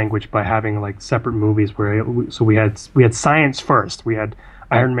film language by having separate movies we had science first. We had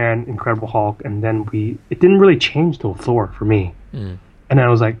Iron Man, Incredible Hulk, and then it didn't really change till Thor for me. And then I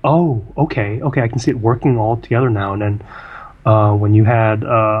was like, oh, okay, I can see it working all together now. And then when you had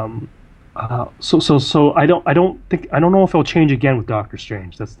so I don't know if it'll change again with Doctor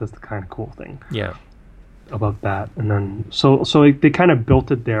Strange. That's the kind of cool thing. Yeah. About that. And then so they kind of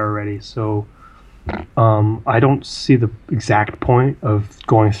built it there already. So I don't see the exact point of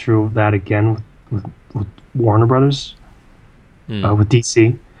going through that again with Warner Brothers, with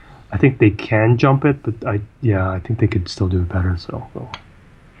DC. I think they can jump it, but I think they could still do it better. So,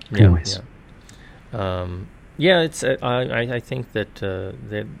 anyways, it's I think that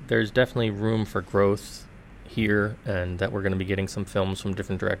there's definitely room for growth here, and that we're going to be getting some films from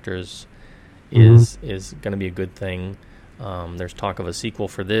different directors is going to be a good thing. There's talk of a sequel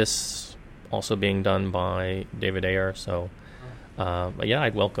for this, also being done by David Ayer. So, but yeah,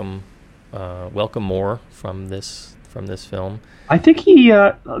 I'd welcome more from this film. I think he.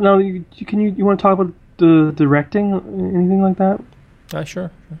 No, you want to talk about the directing, anything like that?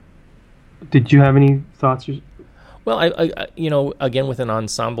 Sure. Did you have any thoughts? Well, I again, with an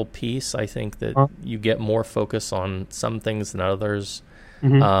ensemble piece, I think that you get more focus on some things than others.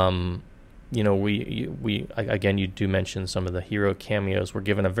 We again, you do mention some of the hero cameos. We're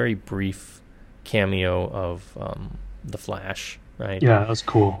given a very brief cameo of the Flash, right? Yeah, that was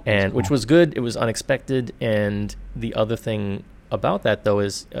cool. Which was good. It was unexpected. And the other thing about that, though,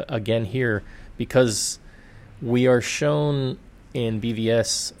 is again here, because we are shown in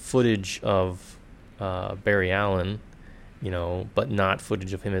BVS footage of Barry Allen, but not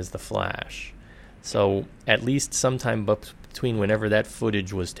footage of him as the Flash. So at least sometime between whenever that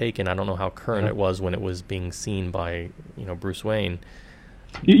footage was taken, I don't know how current it was when it was being seen by Bruce Wayne.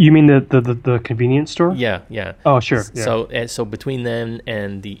 You mean the convenience store? Yeah. Oh, sure. Yeah. So between then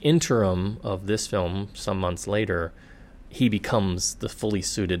and the interim of this film, some months later, he becomes the fully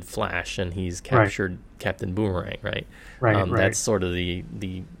suited Flash, and he's captured Captain Boomerang, right? Right. That's sort of the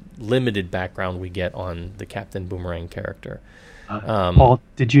limited background we get on the Captain Boomerang character. Paul,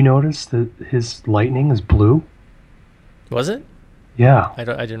 did you notice that his lightning is blue? Was it? Yeah. I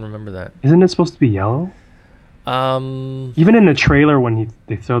didn't remember that. Isn't it supposed to be yellow? Even in the trailer when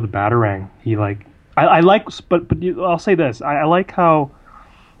they throw the Batarang, I'll say this: I like how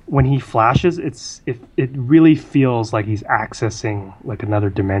when he flashes, it really feels like he's accessing another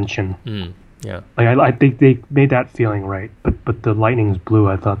dimension. Yeah. I think they made that feeling right, but the lightning is blue.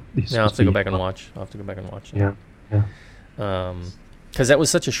 I thought. I'll have to go back and watch. Yeah. Because that was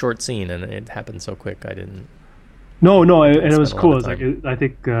such a short scene and it happened so quick. I didn't and it was cool. It's like I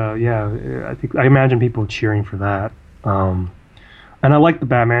think I imagine people cheering for that. And I like the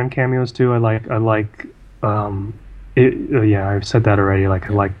Batman cameos too. I've said that already.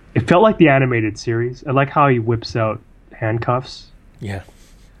 It felt like the animated series. I like how he whips out handcuffs. Yeah.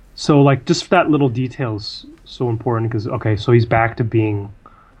 So just that little detail's so important because so he's back to being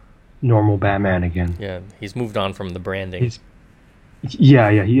normal Batman again. Yeah, he's moved on from the branding.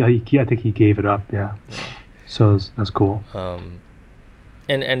 I think he gave it up. Yeah. So that's cool.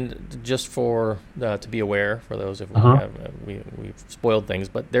 And just for to be aware for those if we've spoiled things,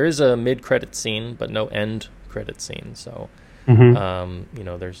 but there is a mid-credit scene, but no end credit scene. So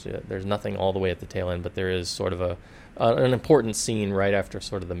there's nothing all the way at the tail end, but there is sort of an important scene right after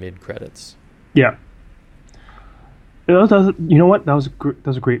sort of the mid-credits. Yeah. You know what? That was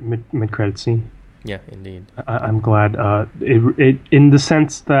a great mid-credit scene. Yeah, indeed. I'm glad. It in the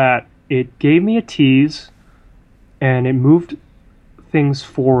sense that it gave me a tease, and it moved things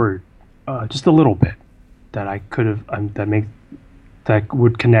forward just a little bit that I could have that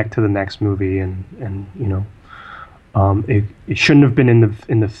would connect to the next movie, and it shouldn't have been in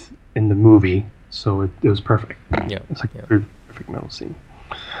the movie, so it was perfect. Yeah, it's like a perfect middle scene.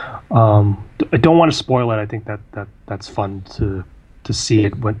 I don't want to spoil it. I think that's fun to see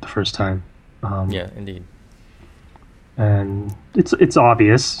it went the first time. Yeah, indeed. And it's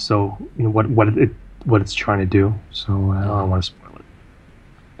obvious, so what it's trying to do. So I don't want to spoil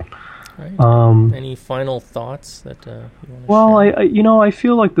it. Right. Any final thoughts that you Well, want to share? I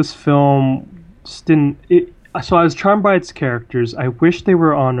feel like this film just didn't. So I was charmed by its characters. I wish they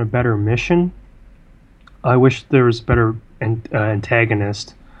were on a better mission. I wish there was better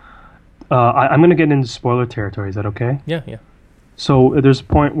antagonist. I'm going to get into spoiler territory. Is that okay? Yeah. So there's a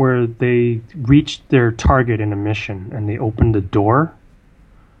point where they reach their target in a mission, and they open the door,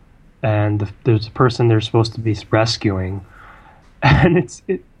 and there's a person they're supposed to be rescuing, and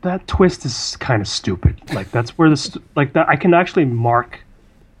that twist is kind of stupid. That's where that I can actually mark.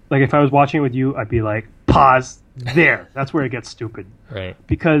 If I was watching it with you, I'd be like, pause there. That's where it gets stupid. Right.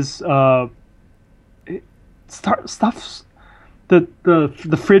 Because the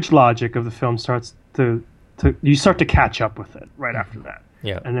fridge logic of the film starts to you start to catch up with it right after that.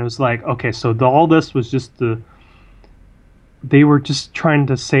 Yeah. And it was like, okay, so all this was just they were just trying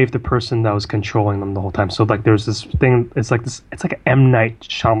to save the person that was controlling them the whole time. So there's this thing. It's like an M. Night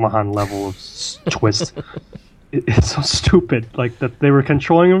Shyamalan level of twist. It's so stupid. That they were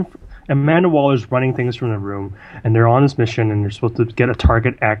controlling him. Amanda Waller's running things from the room, and they're on this mission, and they're supposed to get a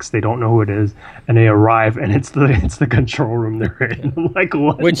target X. They don't know who it is, and they arrive, and it's the control room they're in. I'm like,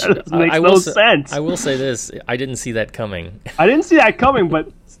 what? Which that makes no sense. I will say this: I didn't see that coming. I didn't see that coming, but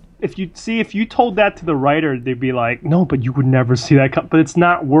if you told that to the writer, they'd be like, no, but you would never see that come. But it's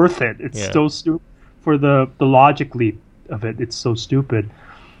not worth it. It's so stupid for the logic leap of it. It's so stupid.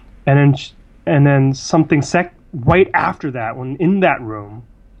 And then something right after that, when in that room.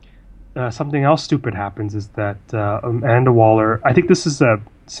 Something else stupid happens is that Amanda Waller. I think this is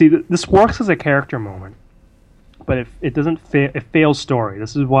this works as a character moment, but it doesn't. It fails story.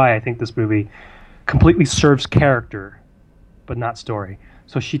 This is why I think this movie completely serves character, but not story.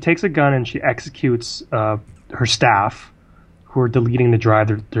 So she takes a gun and she executes her staff, who are deleting the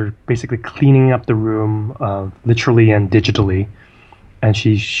drive. They're basically cleaning up the room, literally and digitally, and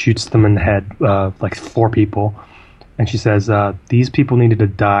she shoots them in the head, 4 people. And she says, these people needed to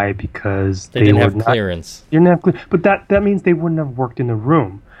die because they didn't have clearance. They didn't have clearance. But that means they wouldn't have worked in the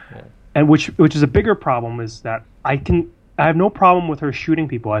room. Yeah. And which is a bigger problem is that I have no problem with her shooting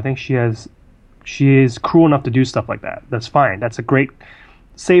people. I think she is cruel enough to do stuff like that. That's fine. That's a great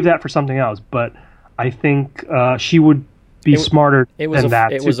save that for something else. But I think she would be smarter than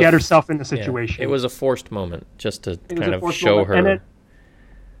that to get herself in the situation. Yeah, it was a forced moment just to kind of show her. And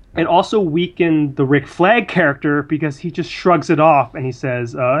it also weakened the Rick Flag character because he just shrugs it off and he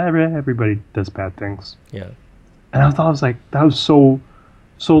says, everybody does bad things. Yeah. And I thought, I was like, that was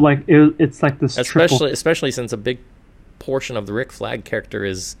it's like this especially since a big portion of the Rick Flag character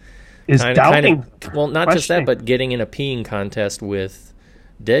is doubting. Well, not just that, but getting in a peeing contest with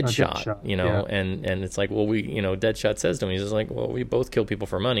Deadshot, and it's like, well, Deadshot says to him, he's just like, well, we both kill people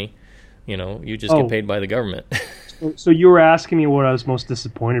for money. You just get paid by the government. So you were asking me what I was most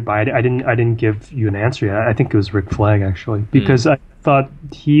disappointed by. I didn't give you an answer yet. I think it was Rick Flag actually, because I thought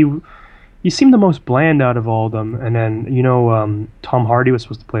he seemed the most bland out of all of them. And then Tom Hardy was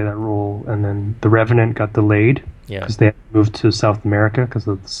supposed to play that role, and then The Revenant got delayed because they had moved to South America because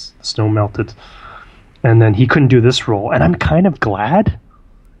the snow melted, and then he couldn't do this role. And I'm kind of glad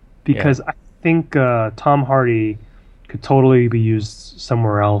because I think Tom Hardy could totally be used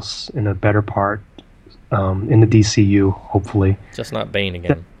somewhere else in a better part. in the DCU, hopefully. Just not Bane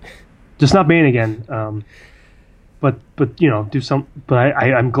again. Just not Bane again. But do some. But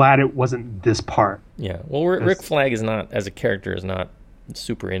I'm glad it wasn't this part. Yeah. Well, Rick Flag is not, as a character, is not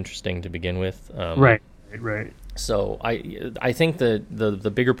super interesting to begin with. Right. So I think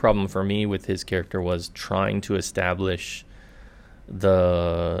the bigger problem for me with his character was trying to establish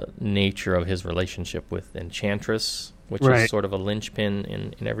the nature of his relationship with Enchantress, which is sort of a linchpin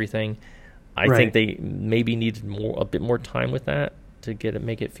in everything. I think they maybe needed a bit more time with that to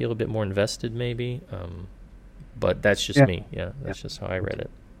make it feel a bit more invested, maybe. But that's just me. Yeah, that's just how I read it.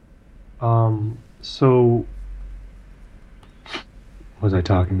 So what was I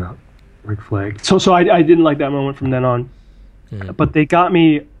talking about? Rick Flag. So I didn't like that moment from then on. Mm-hmm. But it got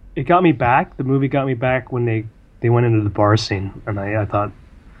me back. The movie got me back when they went into the bar scene, and I thought,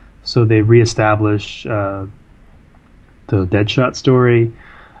 so they reestablished the Deadshot story,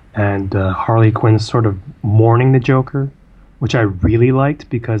 and Harley Quinn sort of mourning the Joker, which I really liked,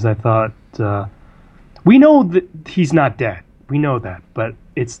 because I thought, we know that he's not dead. We know that, but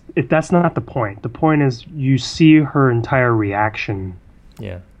that's not the point. The point is you see her entire reaction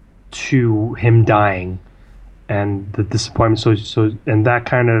to him dying and the disappointment. So and that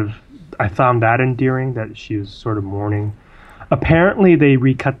kind of, I found that endearing, that she was sort of mourning. Apparently they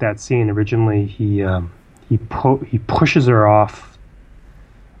recut that scene. Originally he pushes her off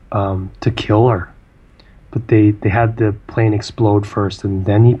to kill her, but they had the plane explode first and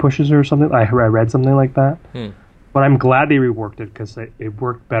then he pushes her or something. I read something like that. But I'm glad they reworked it, because it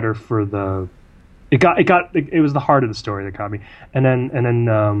worked better for the. It was the heart of the story that got me, and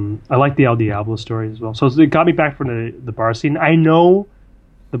then I like the El Diablo story as well. So it got me back from the bar scene. I know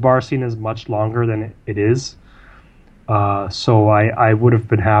the bar scene is much longer than it is, so I would have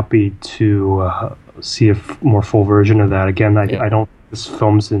been happy to see a more full version of that. Again, I don't. This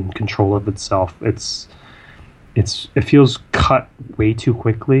film's in control of itself. It feels cut way too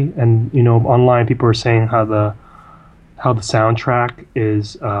quickly, and online people are saying how the soundtrack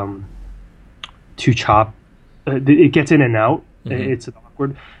is too chopped. It gets in and out. Mm-hmm. It's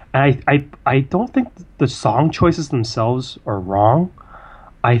awkward. And I don't think the song choices themselves are wrong.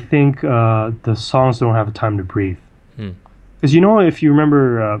 I think the songs don't have time to breathe. Because if you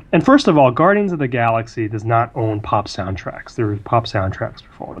remember, and first of all, Guardians of the Galaxy does not own pop soundtracks. There were pop soundtracks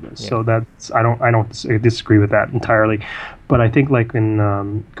before this, so that's I disagree with that entirely. But I think like in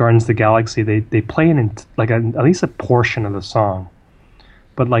Guardians of the Galaxy, they play at least a portion of the song.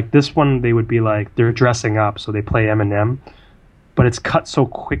 But like this one, they would be like they're dressing up, so they play Eminem, but it's cut so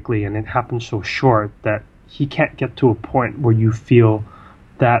quickly and it happens so short that he can't get to a point where you feel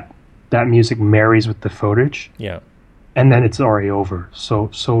that music marries with the footage. Yeah. And then it's already over. So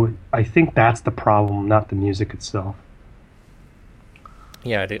I think that's the problem, not the music itself.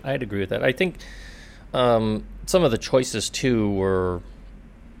 Yeah, I'd agree with that. I think some of the choices too were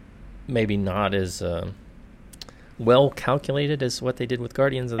maybe not as well calculated as what they did with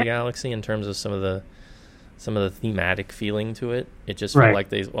Guardians of the Galaxy in terms of some of the thematic feeling to it. It just felt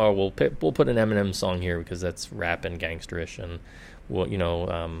like we'll put an Eminem song here because that's rap and gangsterish, and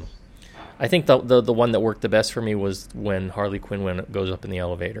I think the one that worked the best for me was when Harley Quinn goes up in the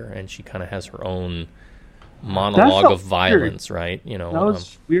elevator and she kind of has her own monologue of violence, right? That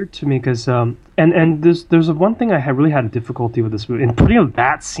was weird to me because and there's one thing I really had a difficulty with this movie, and putting out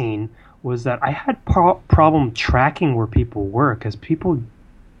that scene, was that I had problem tracking where people were, because people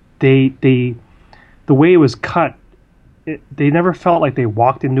the way it was cut, they never felt like they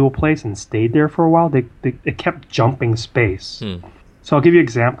walked into a place and stayed there for a while. It kept jumping space. So I'll give you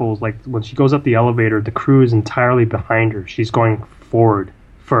examples. Like when she goes up the elevator, the crew is entirely behind her. She's going forward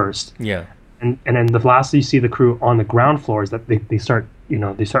first. Yeah. And then the last you see the crew on the ground floor is that they start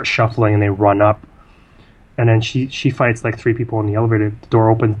shuffling and they run up. And then she fights like three people in the elevator. The door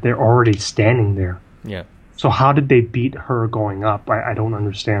opens. They're already standing there. Yeah. So how did they beat her going up? I don't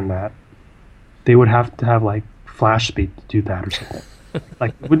understand that. They would have to have like flash speed to do that or something.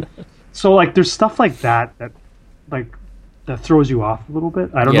 There's stuff like that throws you off a little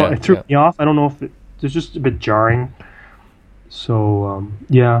bit. I don't know. It threw me off. I don't know if it's just a bit jarring. So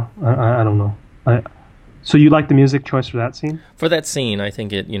I don't know. So you like the music choice for that scene? For that scene, I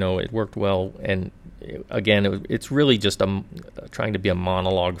think it worked well. And again, it's really just trying to be a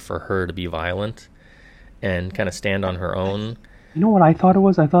monologue for her to be violent and kind of stand on her own. You know what I thought it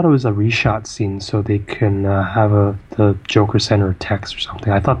was? I thought it was a reshot scene so they can have the Joker send her a text or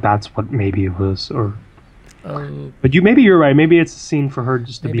something. I thought that's what maybe it was, or. But maybe you're right. Maybe it's a scene for her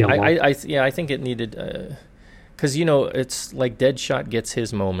just to be alone. I think it needed, because it's like Deadshot gets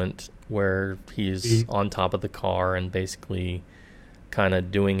his moment where he's on top of the car and basically kind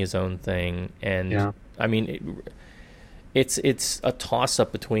of doing his own thing, and I mean, it's a toss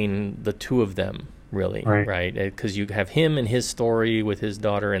up between the two of them, really, right? Because you have him and his story with his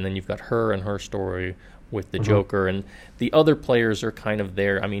daughter, and then you've got her and her story with the Joker, and the other players are kind of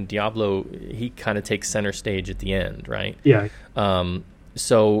there. I mean, Diablo, he kind of takes center stage at the end, right? Yeah.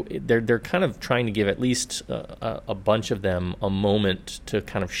 So they're kind of trying to give at least a bunch of them a moment to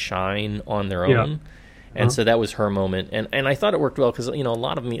kind of shine on their own. And so that was her moment, and I thought it worked well because a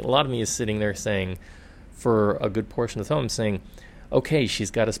lot of me is sitting there saying, for a good portion of the film, I'm saying, okay,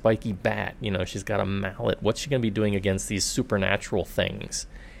 she's got a spiky bat, she's got a mallet. What's she going to be doing against these supernatural things?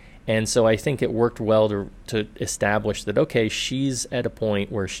 And so I think it worked well to establish that, okay, she's at a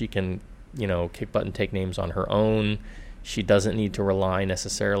point where she can, kick butt and take names on her own. She doesn't need to rely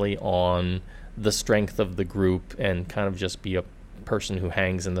necessarily on the strength of the group and kind of just be a person who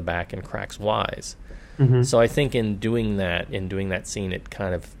hangs in the back and cracks wise. So I think in doing that scene, it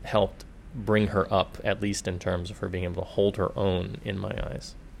kind of helped bring her up, at least in terms of her being able to hold her own, in my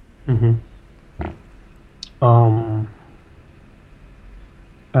eyes.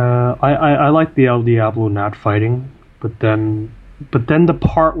 I like the El Diablo not fighting, but then the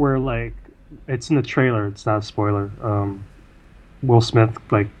part where, like, it's in the trailer, it's not a spoiler. Will Smith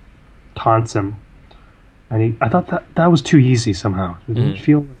like taunts him, and I thought that was too easy somehow. It didn't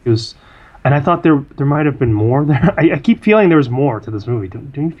feel like it was, and I thought there might have been more there. I keep feeling there was more to this movie.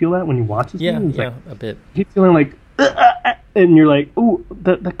 Don't you feel that when you watch this movie? Yeah, like, a bit. You keep feeling like, and you're like, oh,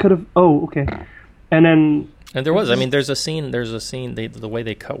 that could have. Oh, okay, and then. And there was, I mean, there's a scene, the way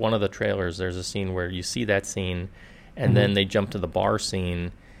they cut one of the trailers, there's a scene where you see that scene, and then they jump to the bar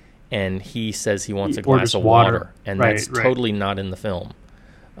scene, and he says he wants a glass of water, and that's totally not in the film.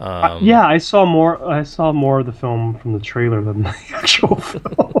 Yeah, I saw more of the film from the trailer than the actual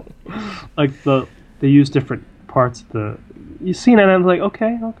film. Like, they use different parts of you seen it, and I'm like,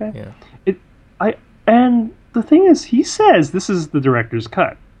 okay. Yeah. And the thing is, he says this is the director's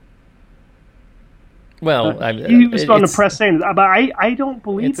cut. Well, he was on the press saying that, but I don't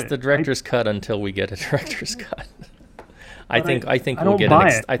believe it. It's the director's cut until we get a director's cut. I think we'll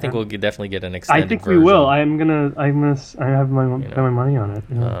definitely get an extended version. I think we will. I have my money on it.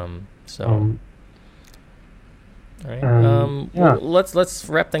 All right. Well, let's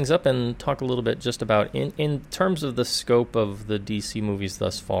wrap things up and talk a little bit just about in terms of the scope of the DC movies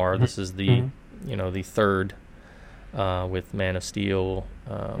thus far. This is the the third. With Man of Steel,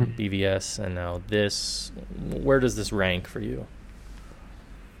 BVS, and now this. Where does this rank for you?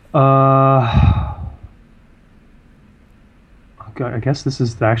 I guess this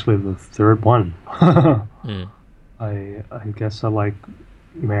is actually the third one. I guess I like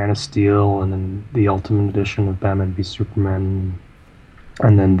Man of Steel, and then the Ultimate Edition of Batman v Superman,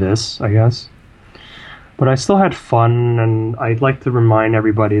 and then this, I guess. But I still had fun, and I'd like to remind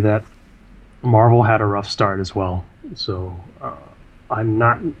everybody that Marvel had a rough start as well. So I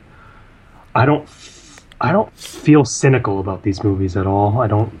don't feel cynical about these movies at all. I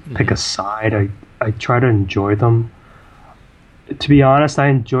don't pick a side. I try to enjoy them. To be honest, I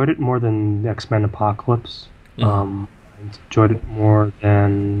enjoyed it more than X-Men Apocalypse. I enjoyed it more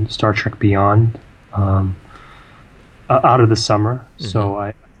than Star Trek Beyond out of the summer. So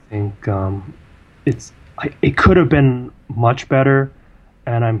I think it could have been much better.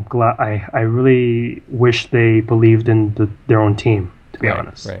 And I'm glad. I really wish they believed in their own team. To be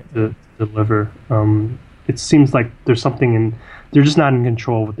honest, to deliver. It seems like there's something they're just not in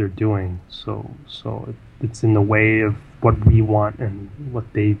control of what they're doing. So it's in the way of what we want and what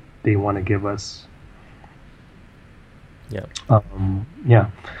they want to give us. Yeah.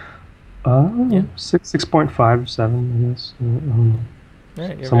 6.5, 7. I guess.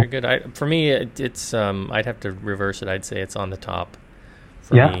 Right, you're very good. For me, it's I'd have to reverse it. I'd say it's on the top.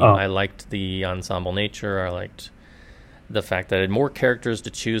 For me, I liked the ensemble nature. I liked the fact that it had more characters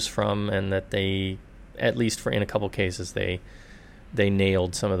to choose from, and that they, at least in a couple cases, they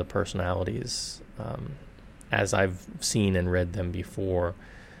nailed some of the personalities as I've seen and read them before.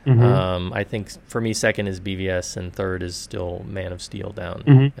 I think for me, second is BVS, and third is still Man of Steel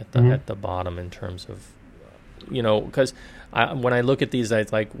down at the bottom in terms of, because when I look at these, I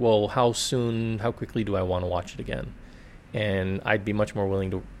like, well, how quickly do I want to watch it again? And I'd be much more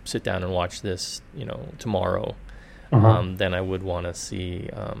willing to sit down and watch this, tomorrow, than I would want to see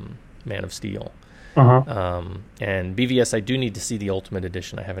Man of Steel. And BVS, I do need to see the Ultimate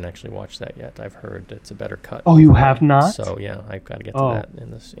Edition. I haven't actually watched that yet. I've heard it's a better cut. Oh, you have not? So yeah, I've got to get to that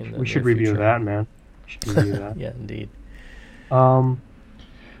in the we should review future. That, man. We should review that. Yeah, indeed.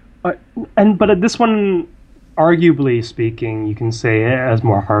 But this one, arguably speaking, you can say it has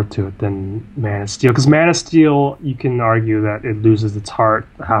more heart to it than Man of Steel. Because Man of Steel, you can argue that it loses its heart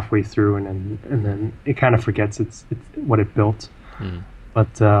halfway through, and then it kind of forgets it's what it built.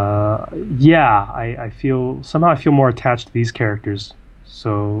 But yeah, I feel more attached to these characters.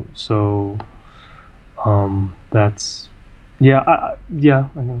 So that's I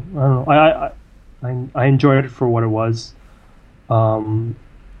don't know. I enjoyed it for what it was.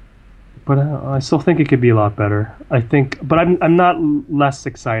 But I still think it could be a lot better. But I'm not less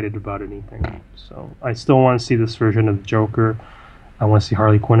excited about anything. So I still want to see this version of the Joker. I want to see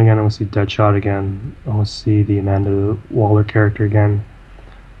Harley Quinn again. I want to see Deadshot again. I want to see the Amanda Waller character again.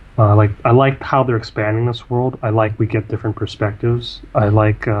 I like how they're expanding this world. I like we get different perspectives. I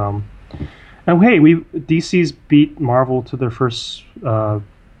like, and hey, DC's beat Marvel to their first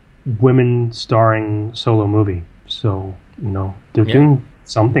women starring solo movie. So they're doing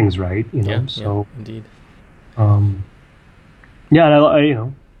some things right, so indeed.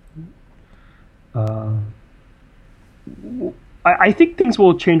 I think things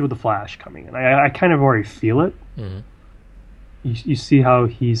will change with the Flash coming, and I kind of already feel it. Mm-hmm. You see how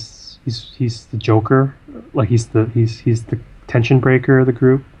he's the Joker, like he's the tension breaker of the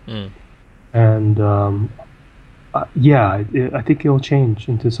group, and I think it'll change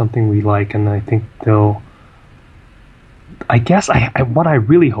into something we like, and I think they'll. I guess what I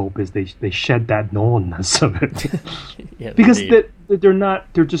really hope is they shed that Nolan-ness of it, because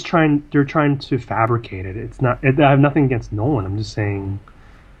they're just trying to fabricate it. It's not. I have nothing against Nolan. I'm just saying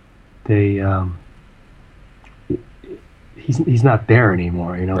they he's not there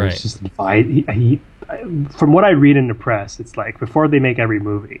anymore. Right. It's just he from what I read in the press, it's like before they make every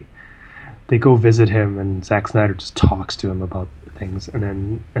movie, they go visit him, and Zack Snyder just talks to him about things,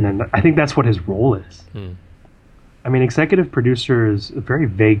 and then I think that's what his role is. I mean, executive producer is a very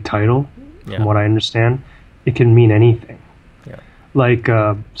vague title, from what I understand. It can mean anything. Yeah. Like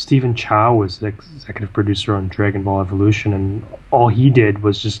Stephen Chow was the executive producer on Dragon Ball Evolution, and all he did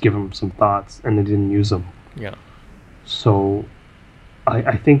was just give him some thoughts, and they didn't use them. Yeah. So,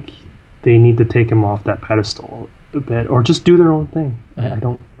 I think they need to take him off that pedestal a bit, or just do their own thing. I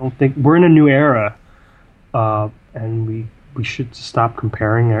don't think we're in a new era, and we should stop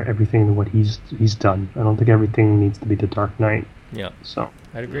comparing everything to what he's done. I don't think everything needs to be the Dark Knight. Yeah. So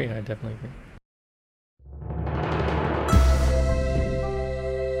I'd agree. I definitely agree.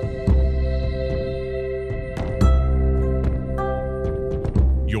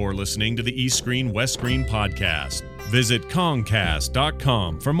 You're listening to the East Screen West Screen podcast. Visit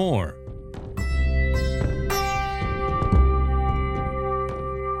Kongcast.com for more.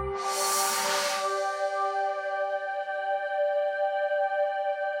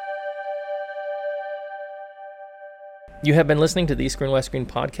 You have been listening to the East Screen West Screen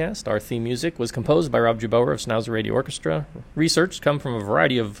podcast. Our theme music was composed by Rob Jabauer of Schnauzer Radio Orchestra. Research come from a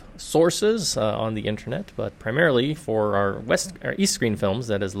variety of sources on the internet, but primarily for our East Screen films,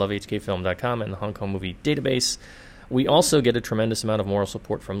 that is lovehkfilm.com and the Hong Kong Movie Database. We also get a tremendous amount of moral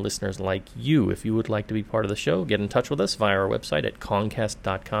support from listeners like you. If you would like to be part of the show, get in touch with us via our website at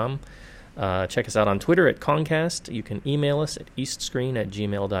kongcast.com. Check us out on Twitter at Kongcast. You can email us at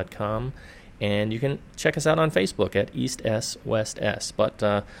eastscreen@gmail.com. And you can check us out on Facebook at East S West S.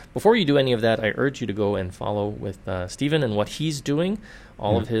 But before you do any of that, I urge you to go and follow with Stephen and what he's doing,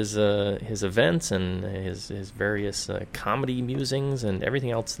 all of his events and his various comedy musings and everything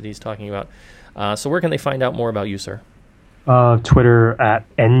else that he's talking about. So where can they find out more about you, sir? Twitter at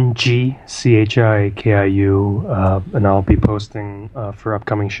NGCHIKIU, and I'll be posting for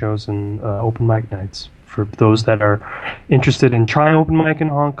upcoming shows and open mic nights. For those that are interested in trying open mic in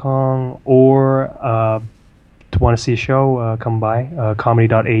Hong Kong or to want to see a show, come by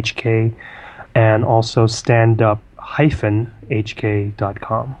comedy.hk and also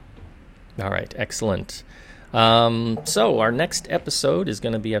standup-hk.com. All right, excellent. So our next episode is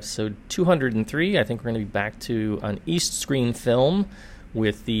going to be episode 203. I think we're going to be back to an East Screen film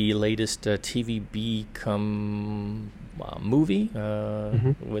with the latest TVB movie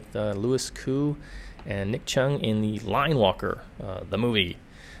with Louis Koo and Nick Chung in the Line Walker, the movie,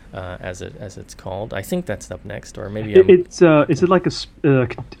 as it's called. I think that's up next, or maybe is it like a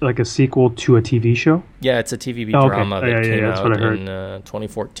sequel to a TV show? Yeah, it's a TVB drama that came out in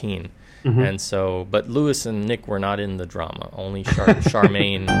 2014. And so, but Louis and Nick were not in the drama. Only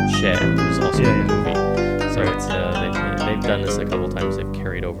Charmaine Shea was also in the movie. So it's they've done this a couple times. They've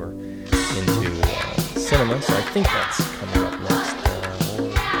carried over into cinema. So I think that's coming up next.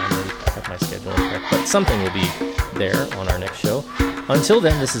 My schedule incorrect, but something will be there on our next show. Until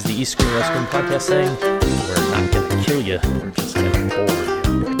then, this is the East Screen West Screen podcast saying, we're not going to kill you, we're just going to